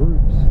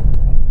groups,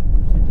 like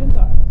Jews and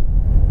Gentiles.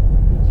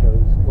 He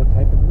chose what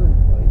type of group?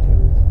 Well, he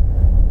chose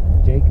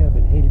Jacob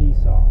and hated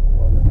Esau.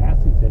 Well, in the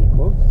passage that he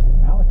quotes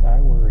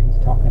Malachi, where he's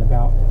talking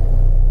about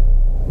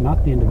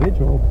not the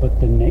individual, but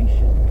the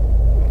nation,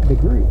 the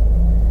group.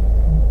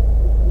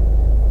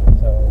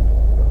 So,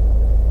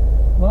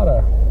 a lot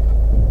of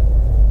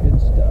good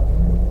stuff.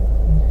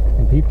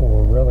 And people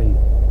were really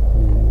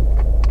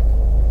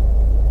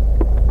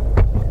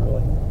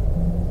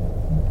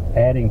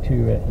adding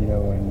to it,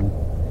 and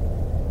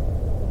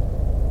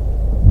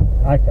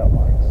I felt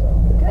like so.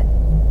 Good.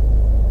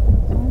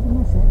 Sorry to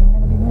miss it. I'm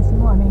going to be missing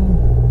more. I mean,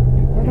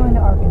 they're going to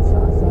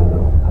Arkansas, so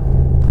I'll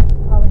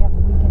probably have a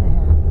week and a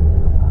half. I'll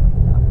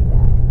probably not be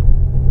back.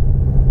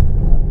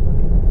 I'll be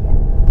working again.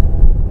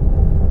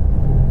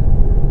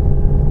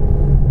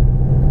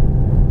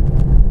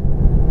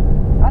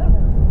 I don't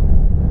know.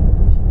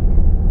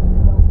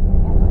 What else we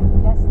have?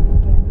 Like Destiny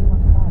can't be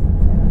one class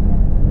instead of the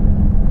other.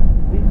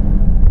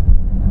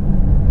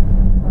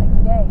 Like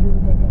today, who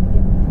would they going to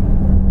give it to?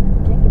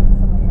 You can't give it to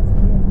somebody who has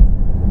kids.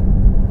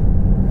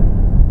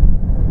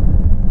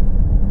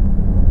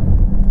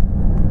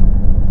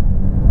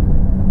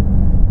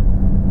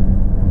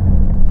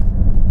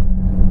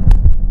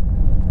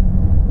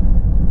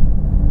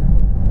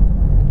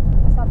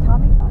 I saw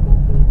Tommy talking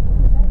to you.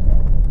 Was that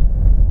good?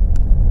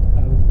 I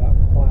was about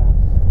class,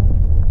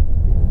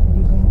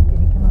 Did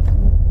he come up to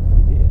you?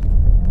 he did.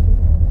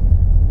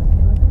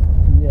 Okay with it?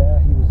 Yeah,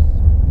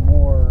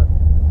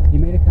 he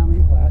made a comment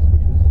in class,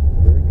 which was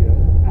very good,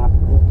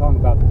 applicable, talking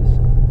about this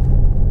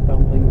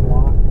stumbling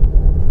block.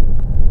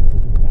 So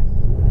that's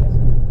the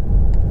testament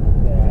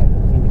that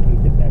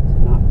indicate that that's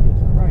not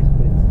just Christ,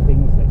 but it's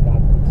things that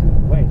God puts in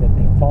the way that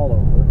they fall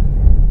over.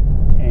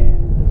 And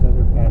there's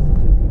other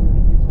passages even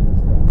that mention this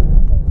stuff.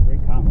 I thought it was a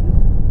great comment.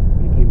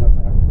 But he came up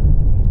afterwards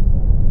and he was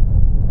like,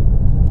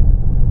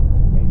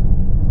 amazing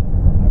thing.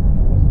 He's like, well,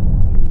 I wasn't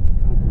meaning to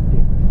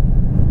contradict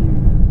you,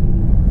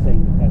 meaning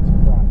saying that that's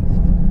Christ.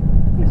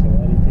 And I said,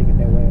 well, I didn't take it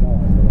that way at all.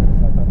 I said,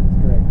 I thought it was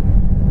great.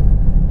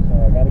 So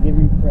I got to give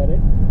him credit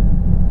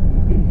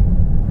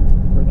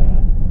for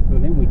that. So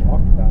then we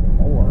talked about it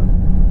more.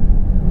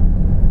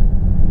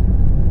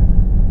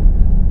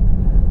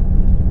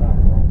 Just about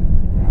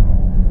Romans and how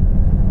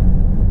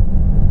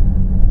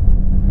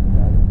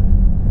God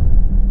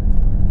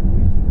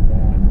using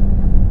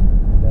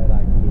that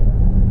idea.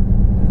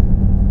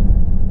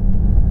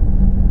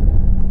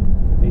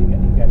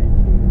 Then he got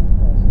into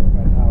also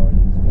about how he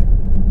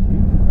expected the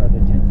Jews or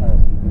the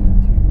Gentiles even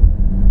to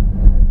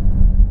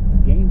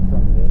gain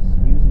from this,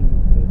 using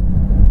the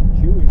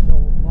Jewish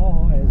old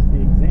law as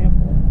the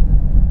example.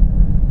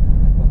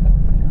 I thought that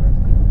was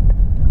interesting.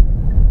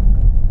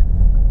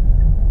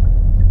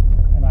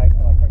 And like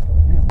I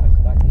told him, I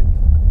said, I think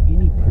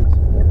any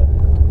principle that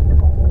you find in the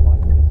Bible,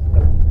 like this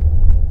stone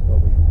that the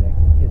builders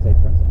rejected, is a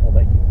principle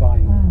that you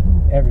find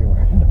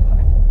everywhere in the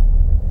Bible.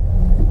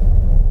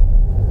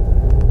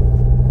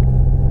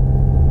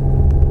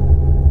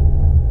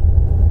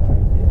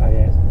 I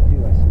asked him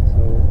too, I said,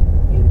 so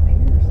it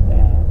appears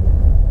that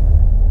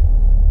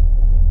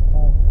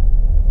Paul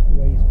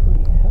weighs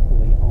pretty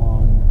heavily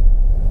on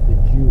the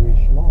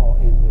Jewish law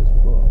in this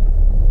book.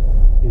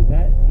 Is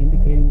that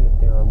indicating that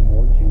there are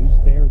more Jews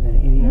there than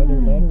any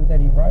other letter that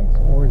he writes?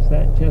 Or is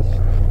that just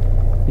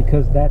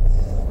because that's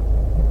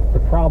the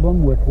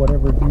problem with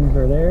whatever Jews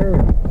are there?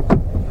 I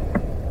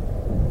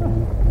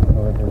don't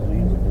know if there's an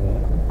answer to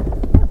that.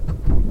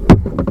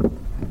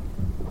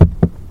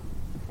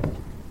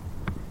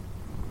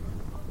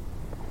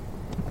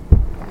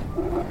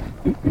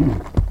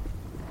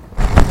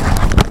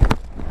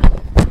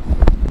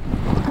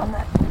 On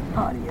that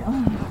audio.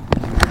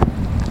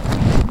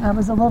 I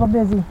was a little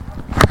busy.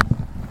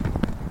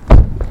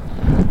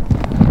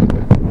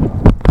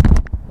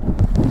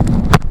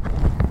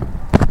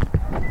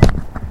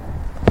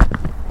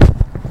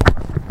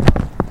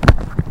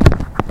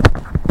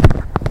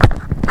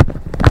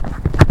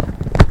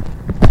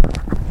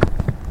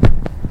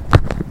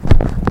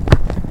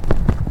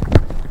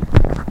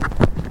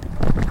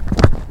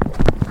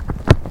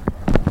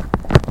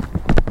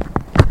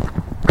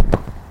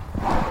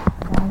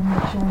 Gotta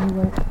make sure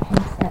you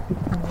hates that big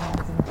thing,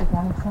 because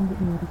I have some to eat.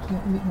 You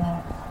can't eat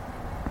that.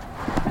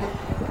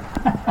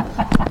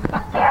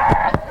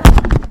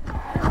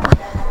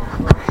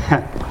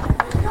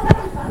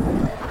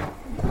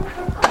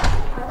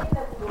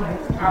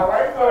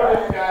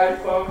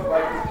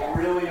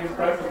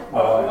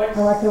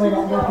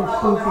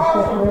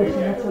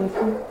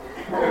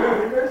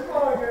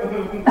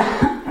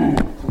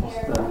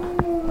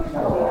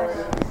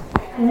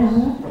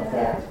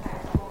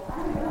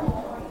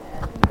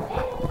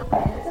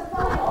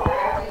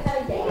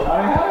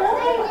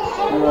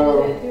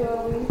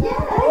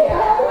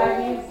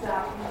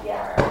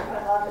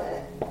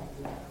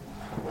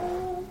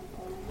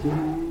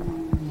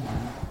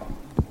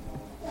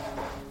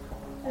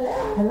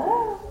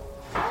 Hello.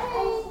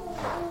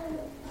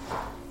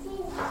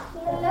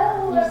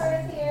 Hello,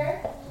 whoever's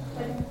here.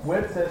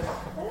 Winston.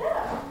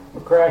 Hello.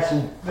 We're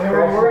crashing. They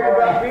were worried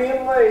about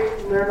being late,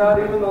 and they're not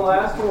even the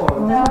last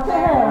one.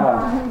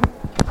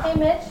 Hey,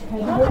 Mitch.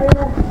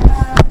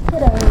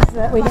 Kiddos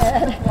that we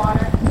had.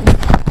 Water.